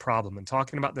about the problem and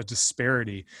talking about the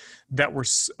disparity that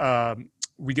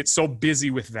we get so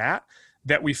busy with that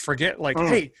we forget,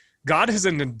 hey, God has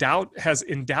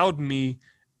endowed me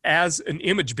as an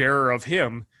image bearer of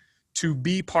him to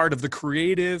be part of the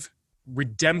creative,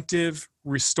 redemptive,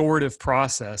 restorative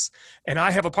process. And I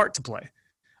have a part to play.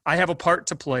 I have a part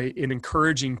to play in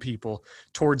encouraging people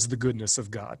towards the goodness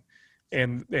of God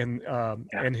and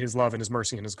his love and his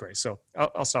mercy and his grace. So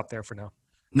I'll stop there for now.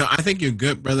 No, I think you're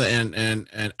good, brother.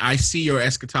 And I see your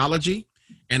eschatology,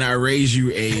 and I raise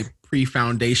you a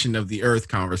pre-foundation of the earth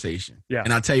conversation. Yeah.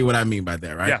 And I'll tell you what I mean by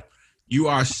that, right? Yeah. You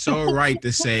are so right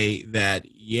to say that,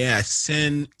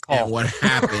 sin and what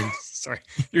happened. Sorry,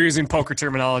 you're using poker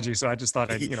terminology, so I just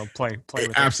thought I'd play with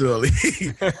it.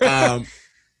 Absolutely.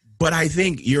 But I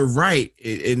think you're right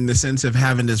in the sense of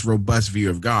having this robust view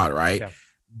of God, right? Yeah.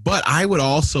 But I would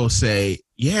also say,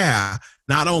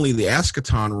 not only the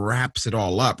eschaton wraps it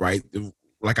all up, right?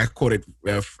 Like I quoted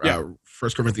 1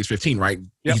 Corinthians 15, right?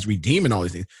 Yep. He's redeeming all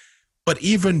these things. But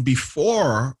even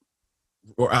before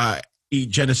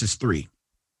Genesis 3,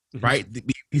 right?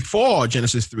 Before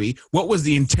Genesis 3, what was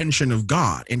the intention of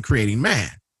God in creating man?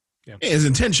 Yeah. His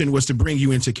intention was to bring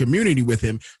you into community with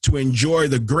him, to enjoy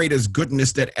the greatest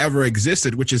goodness that ever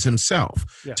existed, which is himself,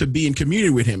 to be in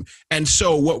community with him. And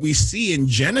so what we see in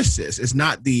Genesis is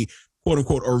not the quote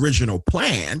unquote original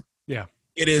plan. Yeah.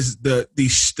 It is the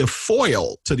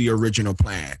foil to the original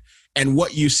plan. And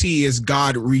what you see is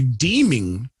God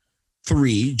redeeming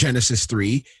Genesis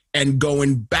 3, and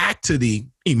going back to the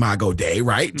Imago Dei,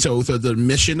 right? Mm-hmm. So the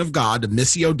mission of God, the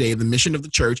Missio Dei, the mission of the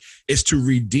church is to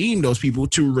redeem those people,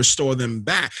 to restore them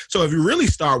back. So if you really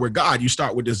start with God, you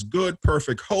start with this good,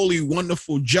 perfect, holy,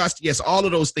 wonderful, just, yes, all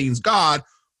of those things, God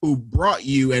who brought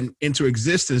you into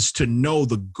existence to know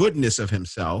the goodness of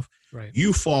himself. Right.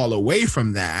 You fall away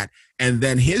from that. And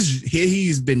then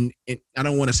he's been, I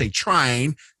don't want to say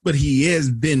trying, but he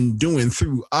has been doing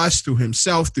through us, through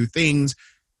himself, through things,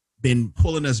 been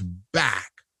pulling us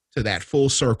back to that full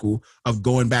circle of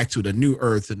going back to the new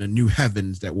earth and the new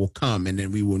heavens that will come. And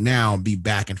then we will now be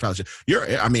back in fellowship.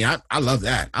 I love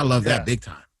that. I love that big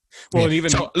time. Well, and even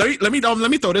so let me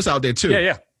throw this out there too.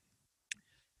 Yeah.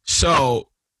 So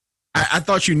I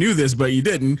thought you knew this, but you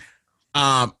didn't.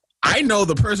 I know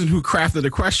the person who crafted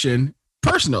the question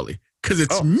personally because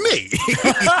it's me.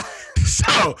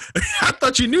 So I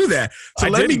thought you knew that. So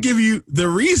let me give you the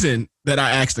reason that I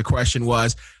asked the question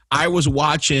was I was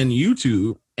watching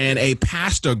YouTube and a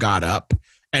pastor got up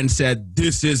and said,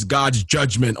 "This is God's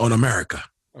judgment on America."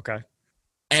 Okay.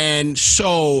 And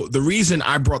so the reason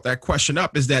I brought that question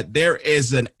up is that there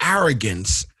is an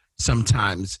arrogance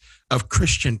sometimes of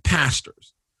Christian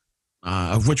pastors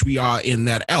of which we are in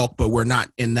that elk, but we're not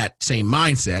in that same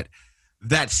mindset,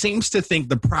 that seems to think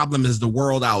the problem is the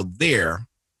world out there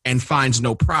and finds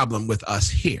no problem with us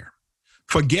here,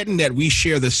 forgetting that we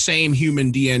share the same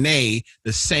human DNA,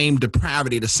 the same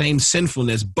depravity, the same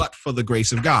sinfulness, but for the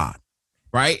grace of God,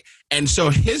 right? And so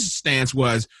his stance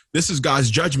was, this is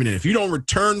God's judgment. And if you don't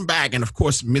return back, and of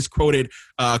course, misquoted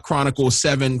Chronicles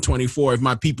 7:24, if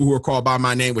my people who are called by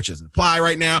my name, which doesn't apply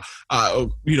right now,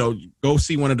 go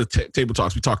see one of the table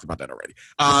talks. We talked about that already.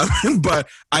 But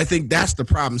I think that's the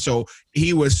problem. So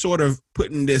he was sort of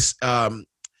putting this,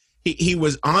 he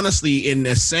was honestly, in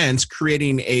a sense,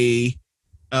 creating a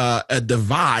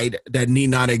divide that need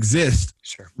not exist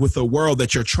with a world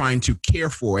that you're trying to care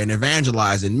for and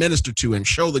evangelize and minister to and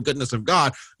show the goodness of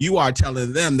God. You are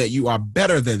telling them that you are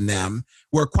better than them,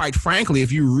 where quite frankly,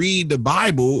 if you read the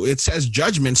Bible, it says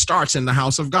judgment starts in the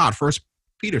house of God. First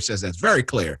Peter says that's very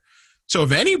clear. So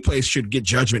if any place should get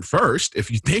judgment first, if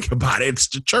you think about it, it's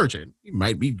the church. And you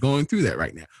might be going through that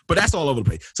right now. But that's all over the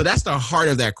place. So that's the heart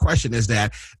of that question, is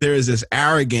that there is this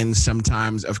arrogance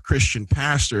sometimes of Christian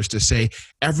pastors to say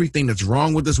everything that's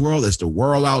wrong with this world is the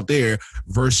world out there,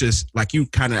 versus, like you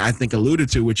kind of, I think, alluded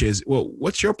to, which is, well,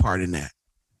 what's your part in that?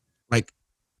 Like,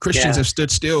 Christians have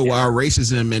stood still while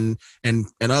racism and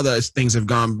other things have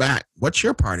gone back. What's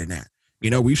your part in that?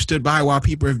 We've stood by while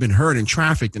people have been hurt and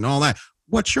trafficked and all that.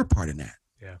 What's your part in that?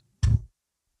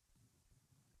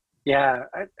 Yeah.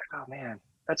 Oh man,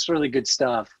 that's really good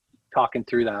stuff. Talking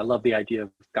through that. I love the idea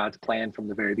of God's plan from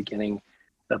the very beginning,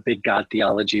 the big God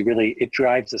theology. Really, it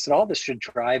drives us. And all this should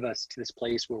drive us to this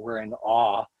place where we're in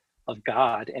awe of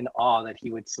God, in awe that he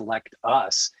would select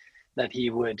us, that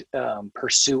he would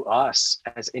pursue us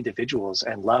as individuals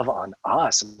and love on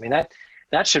us. I mean,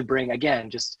 that should bring, again,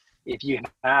 just if you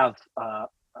have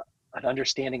an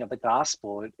understanding of the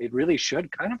gospel, it really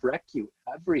should kind of wreck you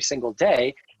every single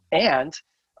day. And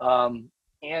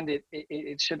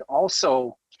it should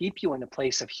also keep you in a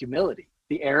place of humility,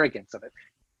 the arrogance of it.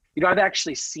 I've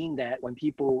actually seen that when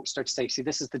people start to say, see,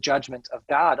 this is the judgment of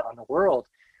God on the world.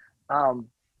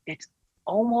 It's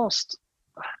almost,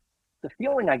 the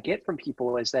feeling I get from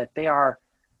people is that they are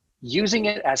using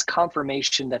it as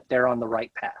confirmation that they're on the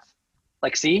right path.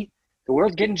 Like, see, the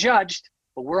world's getting judged,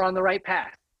 but we're on the right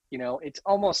path. It's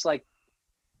almost like,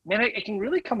 man, it can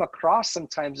really come across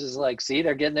sometimes as like, see,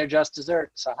 they're getting their just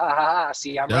desserts. Ha ha ha,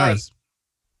 see, I'm right.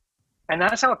 And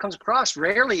that's how it comes across.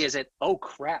 Rarely is it, oh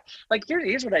crap. Like,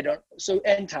 here's what I don't, so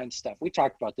end time stuff. We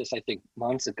talked about this, I think,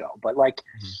 months ago, but like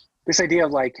this idea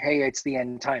of like, hey, it's the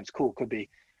end times. Cool, could be.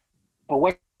 But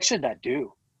what should that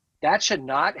do? That should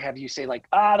not have you say like,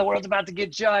 the world's about to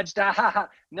get judged. Ah, ha, ha.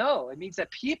 No, it means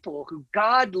that people who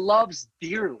God loves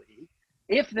dearly,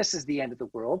 if this is the end of the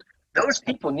world, those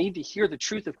people need to hear the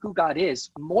truth of who God is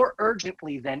more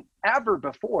urgently than ever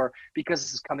before, because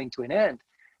this is coming to an end.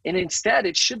 And instead,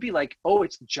 it should be like, oh,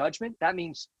 it's judgment. That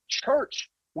means church,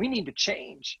 we need to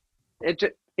change.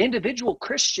 Individual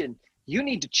Christian, you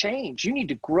need to change. You need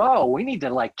to grow. We need to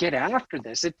like get after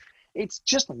this. It's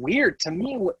just weird to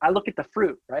me. I look at the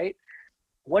fruit, right?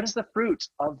 What is the fruit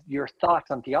of your thoughts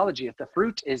on theology? If the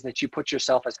fruit is that you put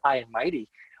yourself as high and mighty,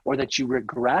 or that you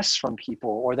regress from people,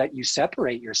 or that you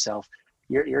separate yourself,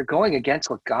 you're going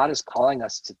against what God is calling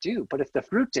us to do. But if the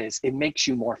fruit is, it makes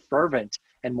you more fervent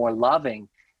and more loving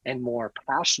and more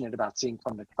passionate about seeing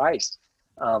come to Christ,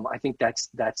 I think that's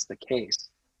the case.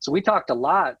 So we talked a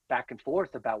lot back and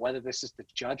forth about whether this is the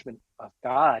judgment of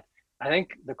God. I think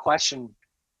the question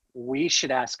we should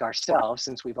ask ourselves,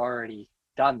 since we've already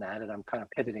done that, and I'm kind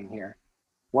of pivoting here,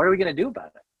 what are we going to do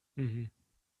about it? Mm-hmm.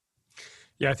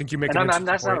 Yeah, I think you make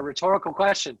that's not a rhetorical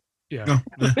question. Yeah.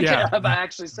 Yeah. I'm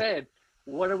actually saying,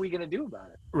 what are we going to do about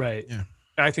it? Right. Yeah.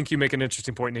 I think you make an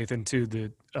interesting point, Nathan, too,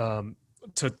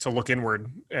 to look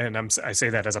inward. And I say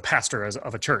that as a pastor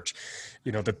of a church.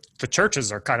 The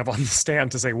churches are kind of on the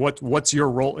stand to say, what's your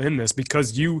role in this?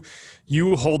 Because you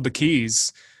hold the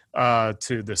keys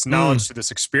to this knowledge, to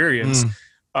this experience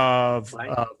of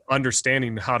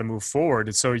understanding how to move forward.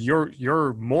 And so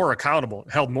you're more accountable,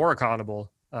 held more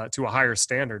accountable to a higher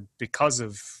standard because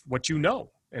of what you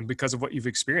know and because of what you've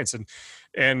experienced.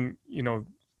 And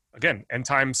again, end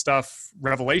time stuff,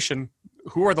 Revelation,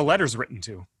 who are the letters written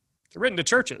to? They're written to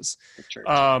churches. The church.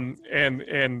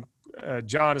 And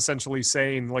John essentially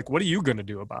saying, like, what are you going to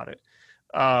do about it?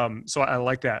 So I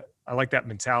like that. I like that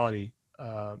mentality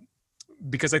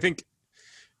because I think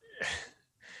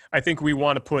we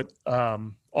want to put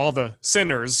all the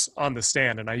sinners on the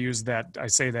stand. And I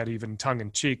say that even tongue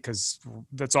in cheek, because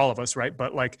that's all of us, right?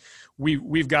 But like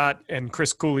we've got, and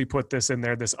Chris Cooley put this in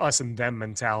there, this us and them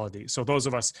mentality. So those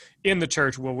of us in the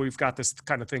church, well, we've got this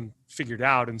kind of thing figured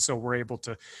out. And so we're able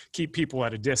to keep people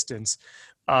at a distance.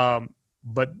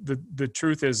 But the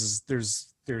truth is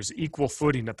there's equal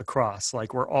footing at the cross.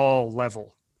 Like we're all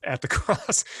level at the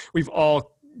cross. We've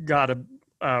all got to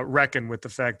reckon with the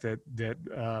fact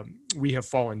that we have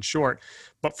fallen short.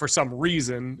 But for some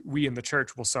reason, we in the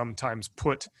church will sometimes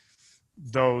put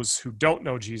those who don't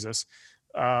know Jesus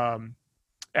at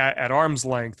arm's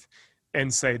length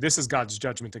and say, this is God's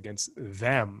judgment against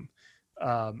them.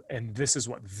 And this is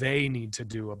what they need to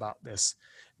do about this.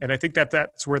 And I think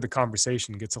that's where the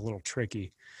conversation gets a little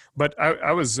tricky. But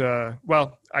I was,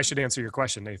 I should answer your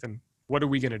question, Nathan. What are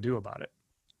we going to do about it?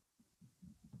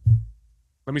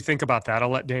 Let me think about that. I'll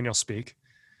let Daniel speak.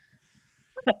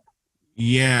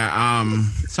 Yeah,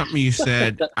 something you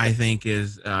said I think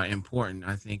is important.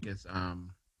 I think it's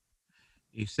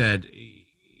you said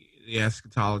the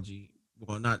eschatology.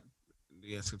 Well, not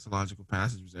the eschatological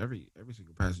passages. Every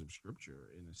single passage of Scripture,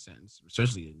 in a sense,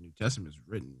 especially the New Testament, is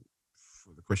written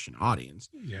for the Christian audience.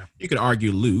 Yeah, you could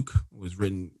argue Luke was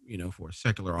written, for a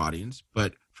secular audience,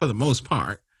 but for the most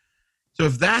part. So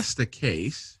if that's the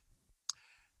case,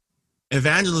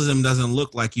 evangelism doesn't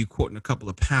look like you quoting a couple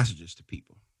of passages to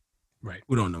people, right,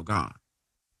 who don't know God.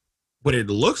 What it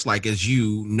looks like is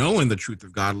you knowing the truth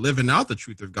of God, living out the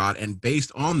truth of God, and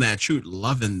based on that truth,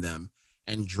 loving them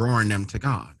and drawing them to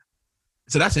God.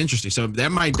 So that's interesting. So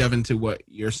that might delve into what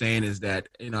you're saying is that,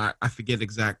 I forget the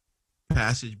exact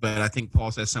passage, but I think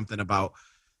Paul says something about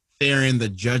fearing the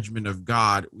judgment of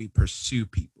God. We pursue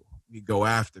people, we go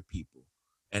after people.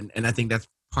 And I think that's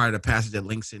part of the passage that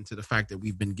links into the fact that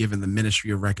we've been given the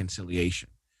ministry of reconciliation.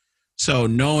 So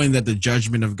knowing that the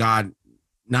judgment of God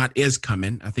not is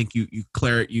coming, I think you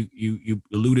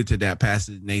alluded to that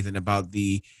passage, Nathan, about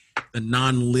the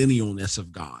non-linealness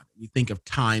of God. You think of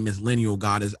time as lineal,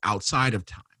 God is outside of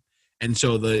time. And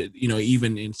so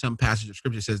even in some passages of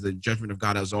Scripture, it says the judgment of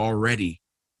God has already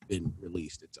been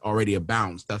released. It's already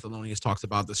abounds. Thessalonians talks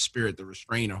about the Spirit, the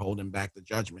restrainer, holding back the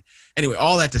judgment. Anyway,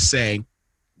 all that to say,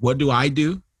 what do I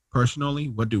do personally?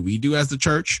 What do we do as the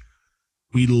church?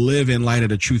 We live in light of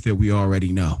the truth that we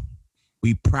already know.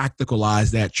 We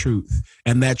practicalize that truth.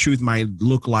 And that truth might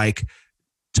look like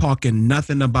talking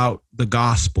nothing about the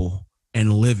gospel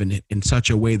and living it in such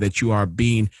a way that you are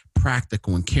being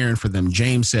practical and caring for them.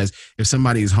 James says, if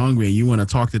somebody is hungry and you want to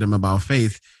talk to them about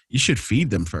faith, you should feed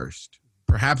them first.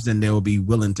 Perhaps then they'll be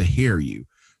willing to hear you.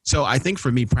 So I think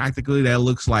for me, practically, that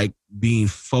looks like being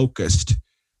focused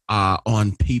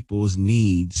on people's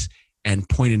needs and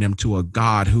pointing them to a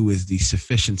God who is the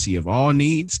sufficiency of all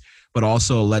needs, but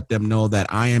also let them know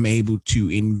that I am able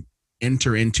to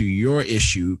enter into your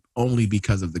issue only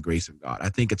because of the grace of God. I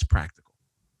think it's practical.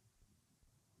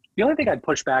 The only thing I'd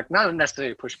push back, not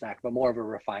necessarily push back, but more of a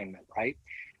refinement, right?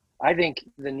 I think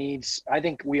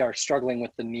we are struggling with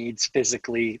the needs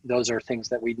physically. Those are things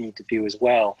that we need to do as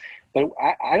well. But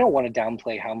I don't want to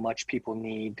downplay how much people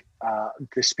need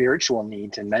the spiritual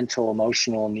needs and mental,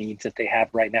 emotional needs that they have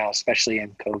right now, especially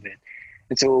in COVID.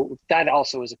 And so that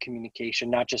also is a communication,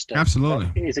 not just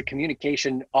is a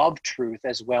communication of truth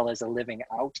as well as a living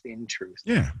out in truth.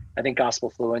 Yeah. I think Gospel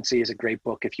Fluency is a great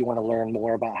book if you want to learn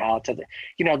more about how to,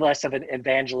 less of an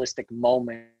evangelistic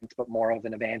moment, but more of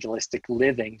an evangelistic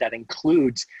living that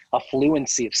includes a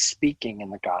fluency of speaking in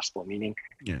the gospel, meaning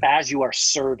as you are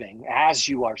serving, I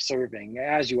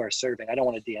don't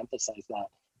want to de-emphasize that.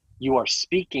 You are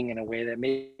speaking in a way that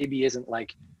maybe isn't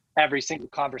like every single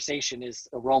conversation is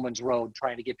a Romans road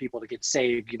trying to get people to get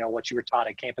saved. What you were taught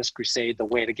at Campus Crusade, the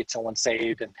way to get someone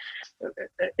saved. And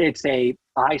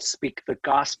I speak the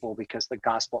gospel because the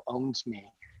gospel owns me.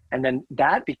 And then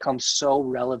that becomes so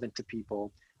relevant to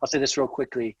people. I'll say this real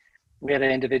quickly. We had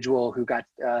an individual who got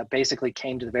basically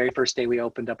came to the very first day we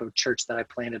opened up a church that I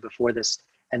planted before this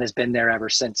and has been there ever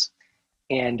since.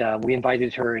 And we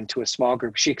invited her into a small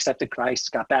group. She accepted Christ,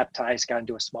 got baptized, got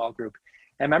into a small group.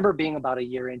 I remember being about a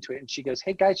year into it, and she goes,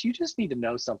 "Hey guys, you just need to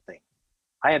know something.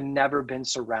 I have never been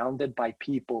surrounded by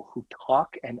people who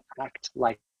talk and act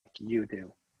like you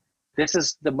do. This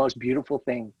is the most beautiful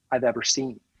thing I've ever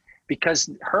seen," because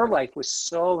her life was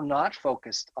so not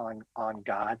focused on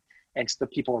God and the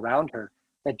people around her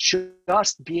that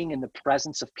just being in the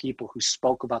presence of people who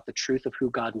spoke about the truth of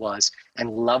who God was and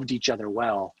loved each other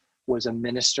well was a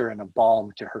minister and a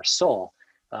balm to her soul,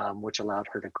 which allowed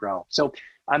her to grow. So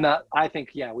I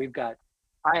think we got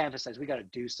to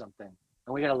do something,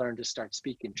 and we got to learn to start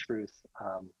speaking truth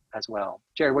as well.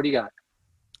 Jared, what do you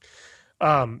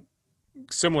got?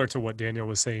 similar to what Daniel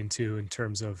was saying too, in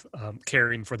terms of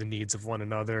caring for the needs of one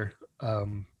another.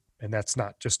 And that's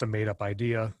not just a made up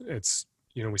idea. It's,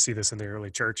 we see this in the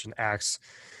early church in Acts.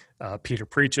 Peter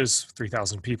preaches,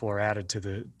 3,000 people are added to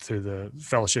the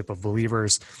fellowship of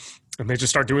believers, and they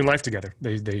just start doing life together.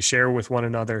 They share with one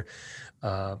another.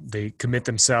 They commit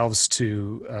themselves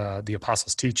to the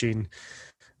apostles' teaching.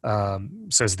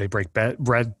 Says they break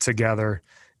bread together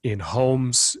in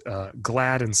homes,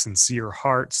 glad and sincere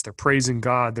hearts. They're praising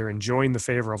God. They're enjoying the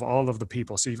favor of all of the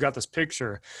people. So you've got this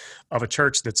picture of a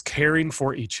church that's caring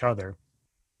for each other,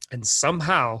 and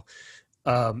somehow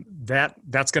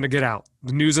that's going to get out.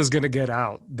 The news is going to get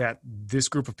out that this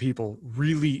group of people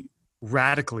really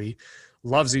radically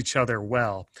loves each other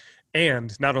well.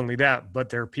 And not only that, but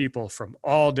they're people from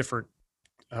all different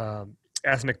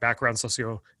ethnic backgrounds,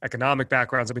 socioeconomic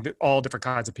backgrounds. I mean, all different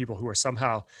kinds of people who are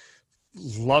somehow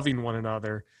loving one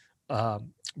another,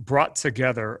 brought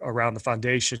together around the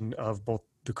foundation of both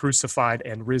the crucified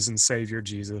and risen Savior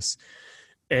Jesus.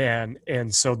 And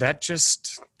so that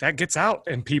gets out,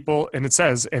 and it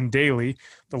says, and daily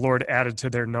the Lord added to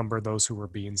their number those who were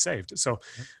being saved. So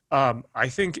I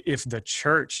think if the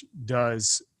church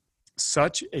does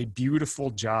such a beautiful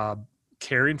job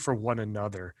caring for one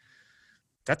another,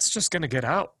 that's just going to get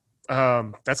out.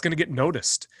 That's going to get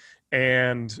noticed.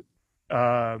 And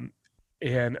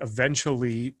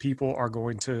eventually people are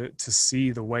going to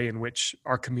see the way in which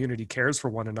our community cares for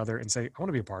one another and say, I want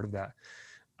to be a part of that.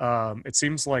 It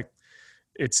seems like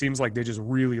they just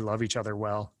really love each other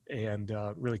well and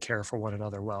really care for one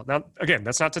another well. Now, again,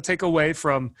 that's not to take away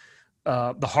from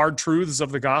the hard truths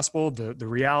of the gospel, the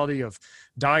reality of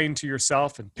dying to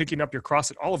yourself and picking up your cross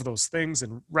and all of those things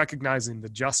and recognizing the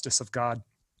justice of God.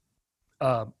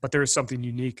 But there is something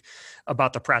unique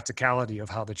about the practicality of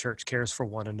how the church cares for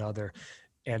one another,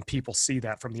 and people see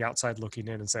that from the outside looking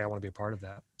in and say, I want to be a part of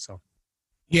that. So.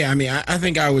 Yeah, I mean, I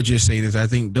think I would just say this. I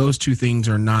think those two things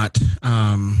are not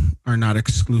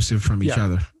exclusive from each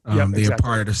other. They exactly. are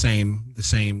part of the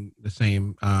same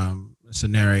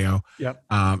scenario. Yep.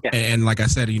 And like I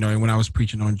said, when I was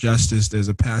preaching on justice, there's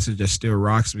a passage that still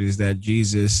rocks me, is that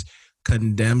Jesus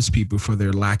condemns people for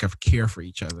their lack of care for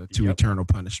each other to eternal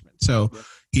punishment. So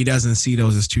he doesn't see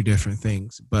those as two different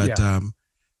things. But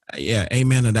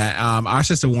amen to that. Our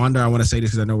sister Wanda, I want to say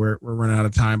this because I know we're running out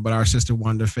of time, but our sister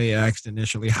Wanda Faye asked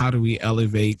initially, how do we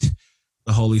elevate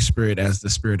the Holy Spirit as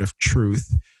the Spirit of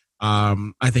truth?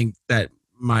 I think that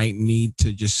might need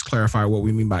to just clarify what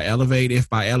we mean by elevate. If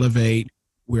by elevate,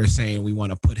 we're saying we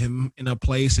want to put him in a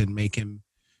place and make him,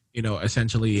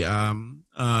 essentially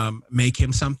make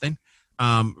him something.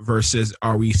 Versus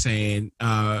are we saying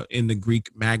in the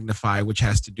Greek magnify, which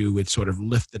has to do with sort of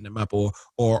lifting them up,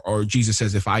 or Jesus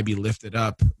says, if I be lifted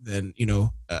up, then,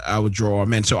 I would draw all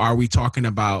men. So are we talking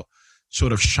about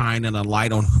sort of shining a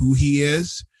light on who he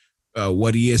is,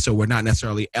 what he is? So we're not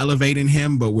necessarily elevating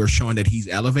him, but we're showing that he's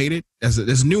elevated.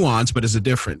 There's nuance, but there's a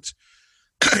difference.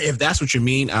 If that's what you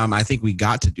mean, I think we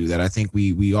got to do that. I think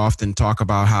we often talk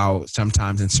about how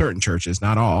sometimes in certain churches,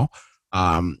 not all,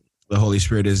 the Holy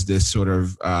Spirit is this sort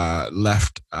of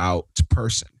left out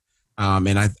person.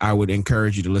 And I would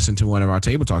encourage you to listen to one of our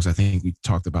table talks. I think we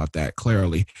talked about that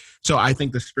clearly. So I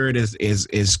think the Spirit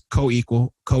is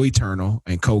co-equal, co-eternal,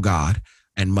 and co-God,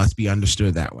 and must be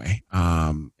understood that way.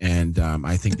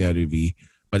 I think that would be,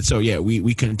 but so yeah,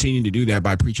 we continue to do that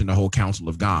by preaching the whole counsel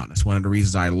of God. That's one of the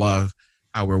reasons I love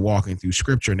how we're walking through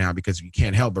Scripture now, because you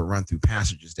can't help but run through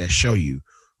passages that show you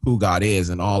who God is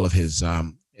and all of his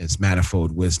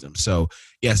manifold wisdom. So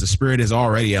yes, the Spirit is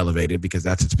already elevated because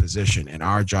that's its position. And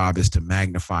our job is to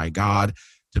magnify God,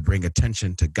 to bring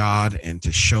attention to God, and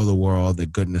to show the world the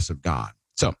goodness of God.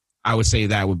 So I would say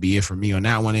that would be it for me on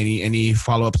that one. Any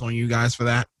follow-ups on you guys for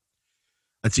that?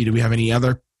 Let's see. Do we have any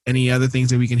other things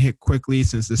that we can hit quickly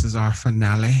since this is our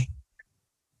finale?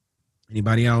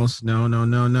 Anybody else?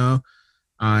 No.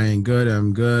 I ain't good.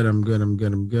 I'm good.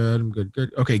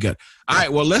 Good. Okay, good. All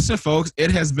right. Well, listen, folks, it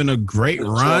has been a great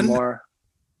run.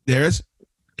 Is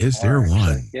there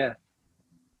one? Yeah.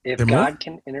 If God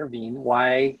can intervene,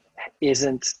 why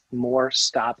isn't more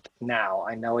stopped now?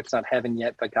 I know it's not heaven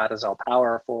yet, but God is all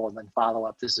powerful. And then follow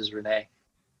up. This is Renee.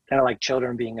 Kind of like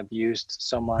children being abused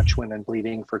so much, women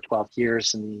bleeding for 12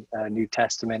 years in the New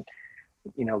Testament.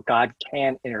 God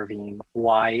can intervene.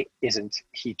 Why isn't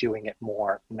he doing it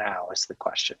more now is the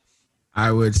question.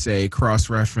 I would say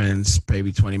cross-reference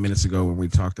maybe 20 minutes ago when we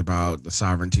talked about the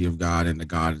sovereignty of God and the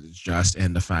God is just,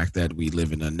 and the fact that we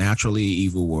live in a naturally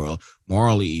evil world,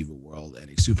 morally evil world, and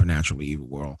a supernaturally evil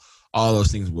world. All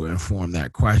those things will inform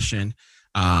that question.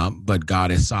 But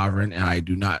God is sovereign, and I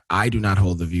do not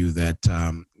hold the view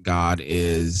that God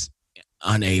is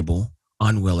unable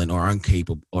unwilling or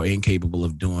incapable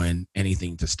of doing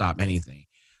anything to stop anything.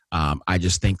 I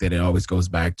just think that it always goes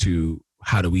back to,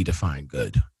 how do we define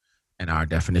good and our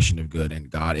definition of good? And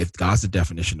God, if God's the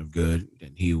definition of good,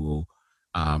 then he will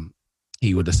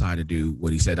decide to do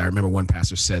what he said. I remember one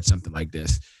pastor said something like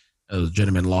this. A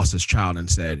gentleman lost his child and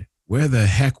said, "Where the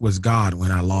heck was God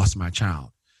when I lost my child?"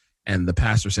 And the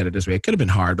pastor said it this way. It could have been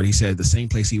hard, but he said the same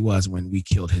place he was when we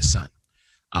killed his son.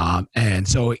 And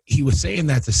so he was saying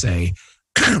that to say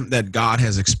that God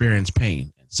has experienced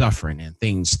pain and suffering and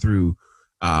things through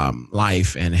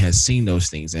life and has seen those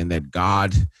things. And that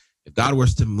God, if God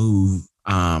was to move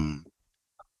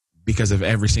because of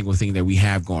every single thing that we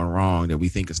have going wrong that we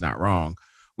think is not wrong,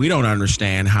 we don't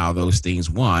understand how those things,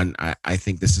 I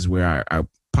think this is where I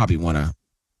probably want to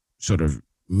sort of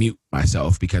mute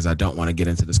myself, because I don't want to get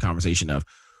into this conversation of,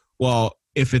 well,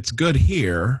 if it's good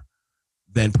here,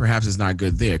 then perhaps it's not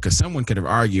good there. Because someone could have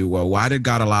argued, well, why did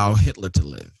God allow Hitler to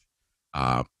live?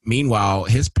 Meanwhile,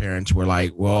 his parents were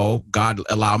like, well, God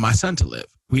allowed my son to live.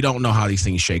 We don't know how these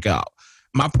things shake out.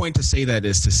 My point to say that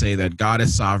is to say that God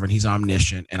is sovereign. He's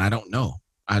omniscient. And I don't know.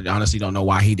 I honestly don't know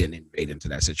why he didn't invade into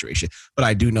that situation. But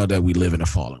I do know that we live in a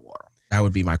fallen world. That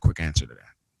would be my quick answer to that.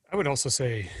 I would also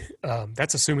say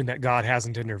that's assuming that God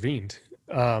hasn't intervened.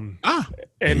 And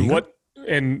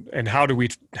how do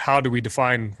we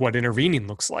define what intervening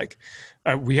looks like?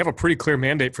 We have a pretty clear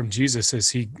mandate from Jesus as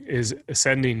he is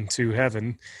ascending to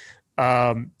heaven.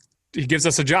 He gives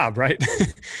us a job, right?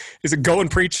 He said, go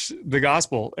and preach the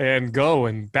gospel, and go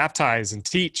and baptize and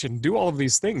teach and do all of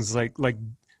these things. Like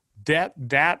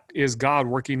that is God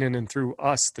working in and through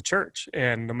us, the church.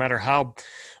 And no matter how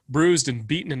bruised and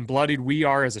beaten and bloodied we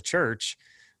are as a church,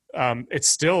 it's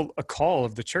still a call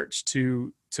of the church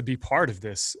to be part of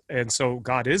this. And so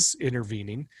God is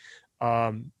intervening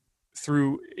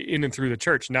through the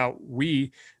church. Now,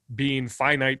 we, being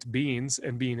finite beings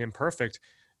and being imperfect,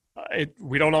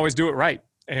 we don't always do it right.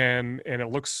 And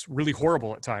it looks really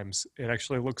horrible at times. It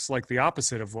actually looks like the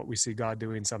opposite of what we see God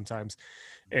doing sometimes.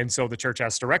 And so the church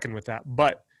has to reckon with that.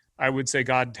 But I would say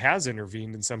God has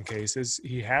intervened in some cases.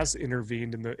 He has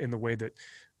intervened in the way that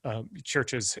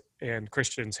churches and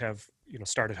Christians have,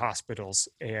 started hospitals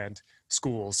and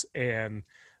schools and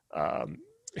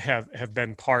have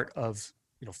been part of,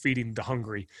 feeding the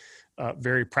hungry,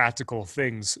 very practical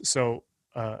things. So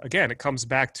again, it comes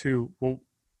back to, well,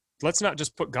 let's not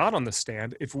just put God on the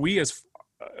stand. If we as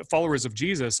followers of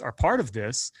Jesus are part of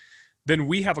this, then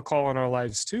we have a call in our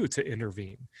lives too to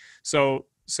intervene. So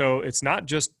it's not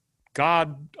just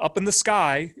God up in the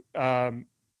sky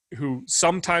who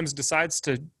sometimes decides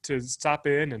to stop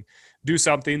in and do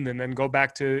something and then go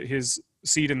back to his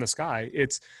seat in the sky.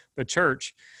 It's the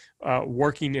church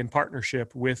working in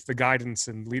partnership with the guidance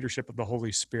and leadership of the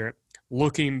Holy Spirit,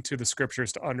 looking to the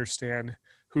scriptures to understand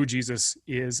who Jesus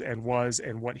is and was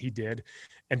and what he did,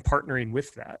 and partnering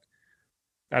with that.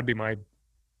 That'd be my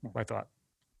thought.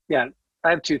 Yeah,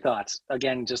 I have two thoughts.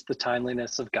 Again, just the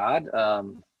timeliness of God.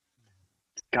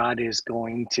 God is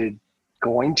going to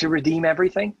redeem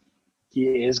everything.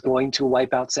 He is going to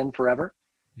wipe out sin forever,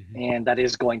 and that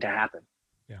is going to happen.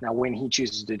 Yeah. Now, when he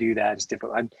chooses to do that, it's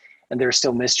different. And there's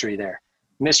still mystery there.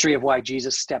 Mystery of why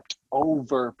Jesus stepped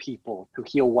over people to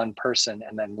heal one person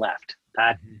and then left.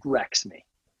 That wrecks me.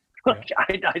 Yeah.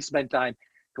 I spend time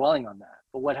dwelling on that.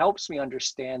 But what helps me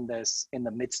understand this in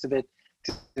the midst of it,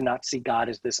 to not see God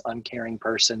as this uncaring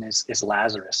person, is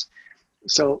Lazarus.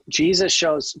 So Jesus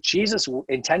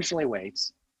intentionally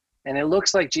waits, and it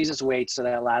looks like Jesus waits so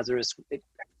that Lazarus,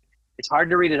 it's hard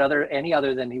to read it any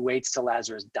other than he waits till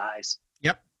Lazarus dies.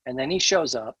 Yep. And then he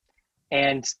shows up,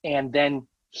 and then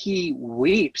he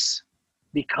weeps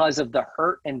because of the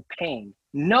hurt and pain,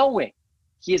 knowing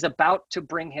he is about to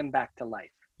bring him back to life.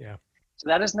 Yeah. So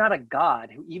that is not a God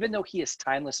who, even though he is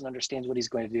timeless and understands what he's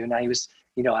going to do. Now he was,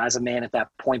 as a man at that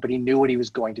point, but he knew what he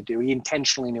was going to do. He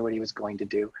intentionally knew what he was going to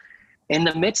do. In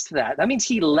the midst of that means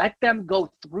he let them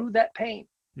go through that pain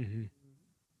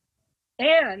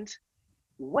and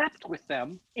wept with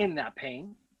them in that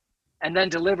pain, and then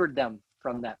delivered them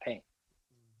from that pain.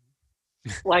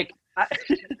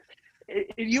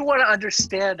 If you want to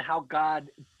understand how God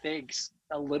thinks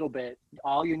a little bit,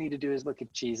 all you need to do is look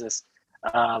at Jesus.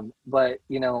 But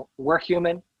we're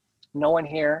human. No one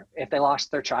here, if they lost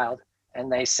their child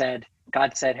and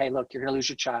God said, hey, look, you're going to lose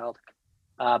your child.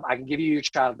 I can give you your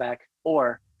child back.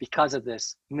 Or because of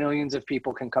this, millions of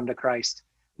people can come to Christ.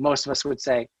 Most of us would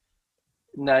say,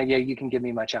 no, yeah, you can give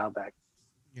me my child back.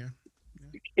 Yeah.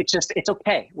 It's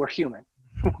okay. We're human.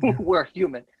 We're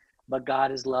human. But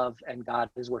God is love, and God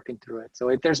is working through it. So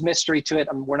if there's mystery to it,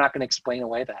 we're not going to explain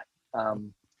away that.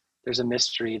 There's a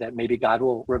mystery that maybe God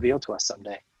will reveal to us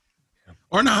someday. Yeah.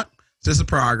 or not. It's just a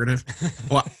prerogative.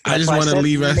 Well, I just why want to said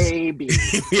leave us. maybe.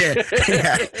 Yeah.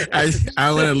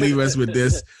 I want to leave us with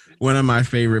this. One of my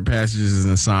favorite passages is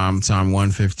in Psalm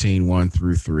 115,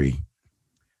 1-3.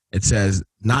 It says,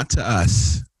 "Not to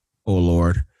us, O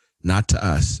Lord, not to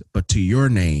us, but to your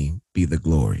name be the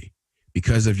glory,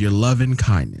 because of your love and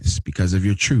kindness, because of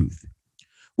your truth.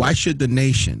 Why should the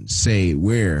nations say,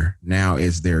 where now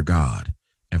is their God?"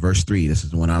 And verse 3, this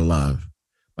is the one I love.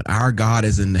 "But our God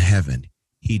is in the heaven.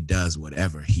 He does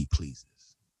whatever he pleases."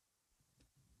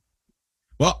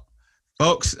 Well,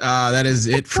 folks, that is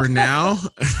it for now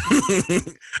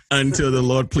until the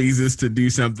Lord pleases to do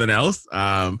something else.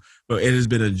 But it has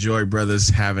been a joy, brothers,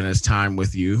 having this time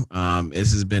with you.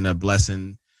 This has been a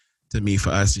blessing to me for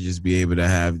us to just be able to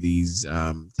have these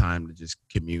time to just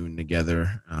commune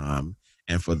together,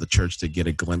 and for the church to get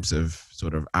a glimpse of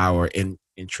sort of our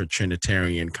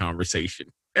intra-Trinitarian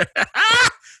conversation.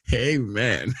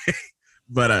 Amen.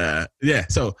 But yeah,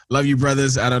 so love you,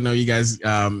 brothers. I don't know, you guys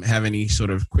have any sort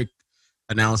of quick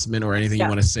announcement or anything you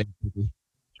want to say?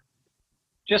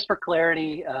 Just for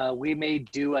clarity, we may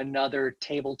do another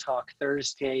Table Talk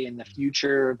Thursday in the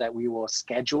future that we will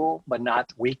schedule, but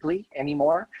not weekly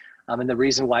anymore. And the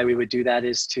reason why we would do that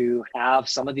is to have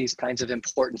some of these kinds of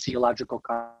important theological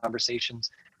conversations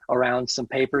around some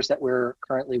papers that we're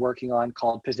currently working on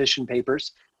called position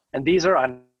papers. And these are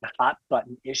on hot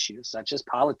button issues, such as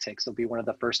politics will be one of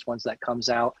the first ones that comes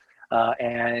out,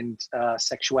 and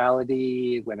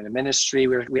sexuality, women in ministry.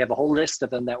 We have a whole list of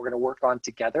them that we're going to work on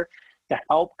together to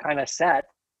help kind of set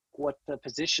what the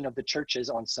position of the church is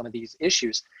on some of these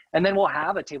issues. And then we'll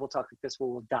have a table talk like this where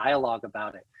we'll dialogue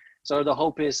about it. So the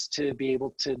hope is to be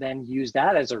able to then use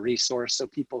that as a resource so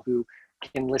people who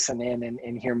can listen in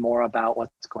and hear more about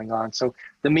what's going on. So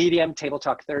the medium Table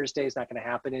Talk Thursday is not going to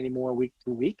happen anymore week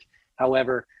to week.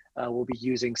 However, we'll be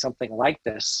using something like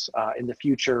this in the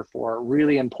future for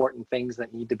really important things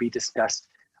that need to be discussed,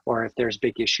 or if there's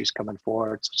big issues coming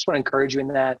forward. So just want to encourage you in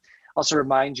that. Also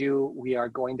remind you, we are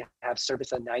going to have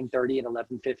service at 9:30 and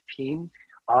 11:15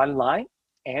 online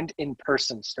and in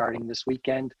person starting this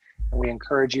weekend. And we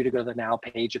encourage you to go to the Now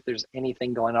page if there's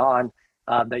anything going on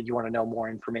that you want to know more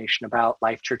information about,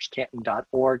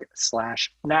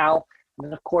 lifechurchcanton.org/now. And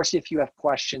then, of course, if you have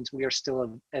questions, we are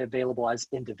still available as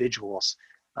individuals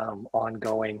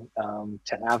ongoing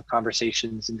to have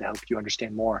conversations and to help you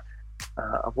understand more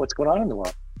of what's going on in the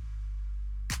world.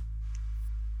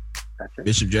 That's it.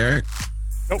 Bishop Jared?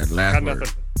 Nope, last got word.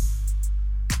 nothing.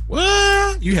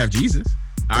 Well, you have Jesus.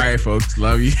 All right, folks.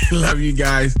 Love you. Love you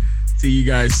guys. See you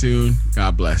guys soon.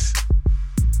 God bless.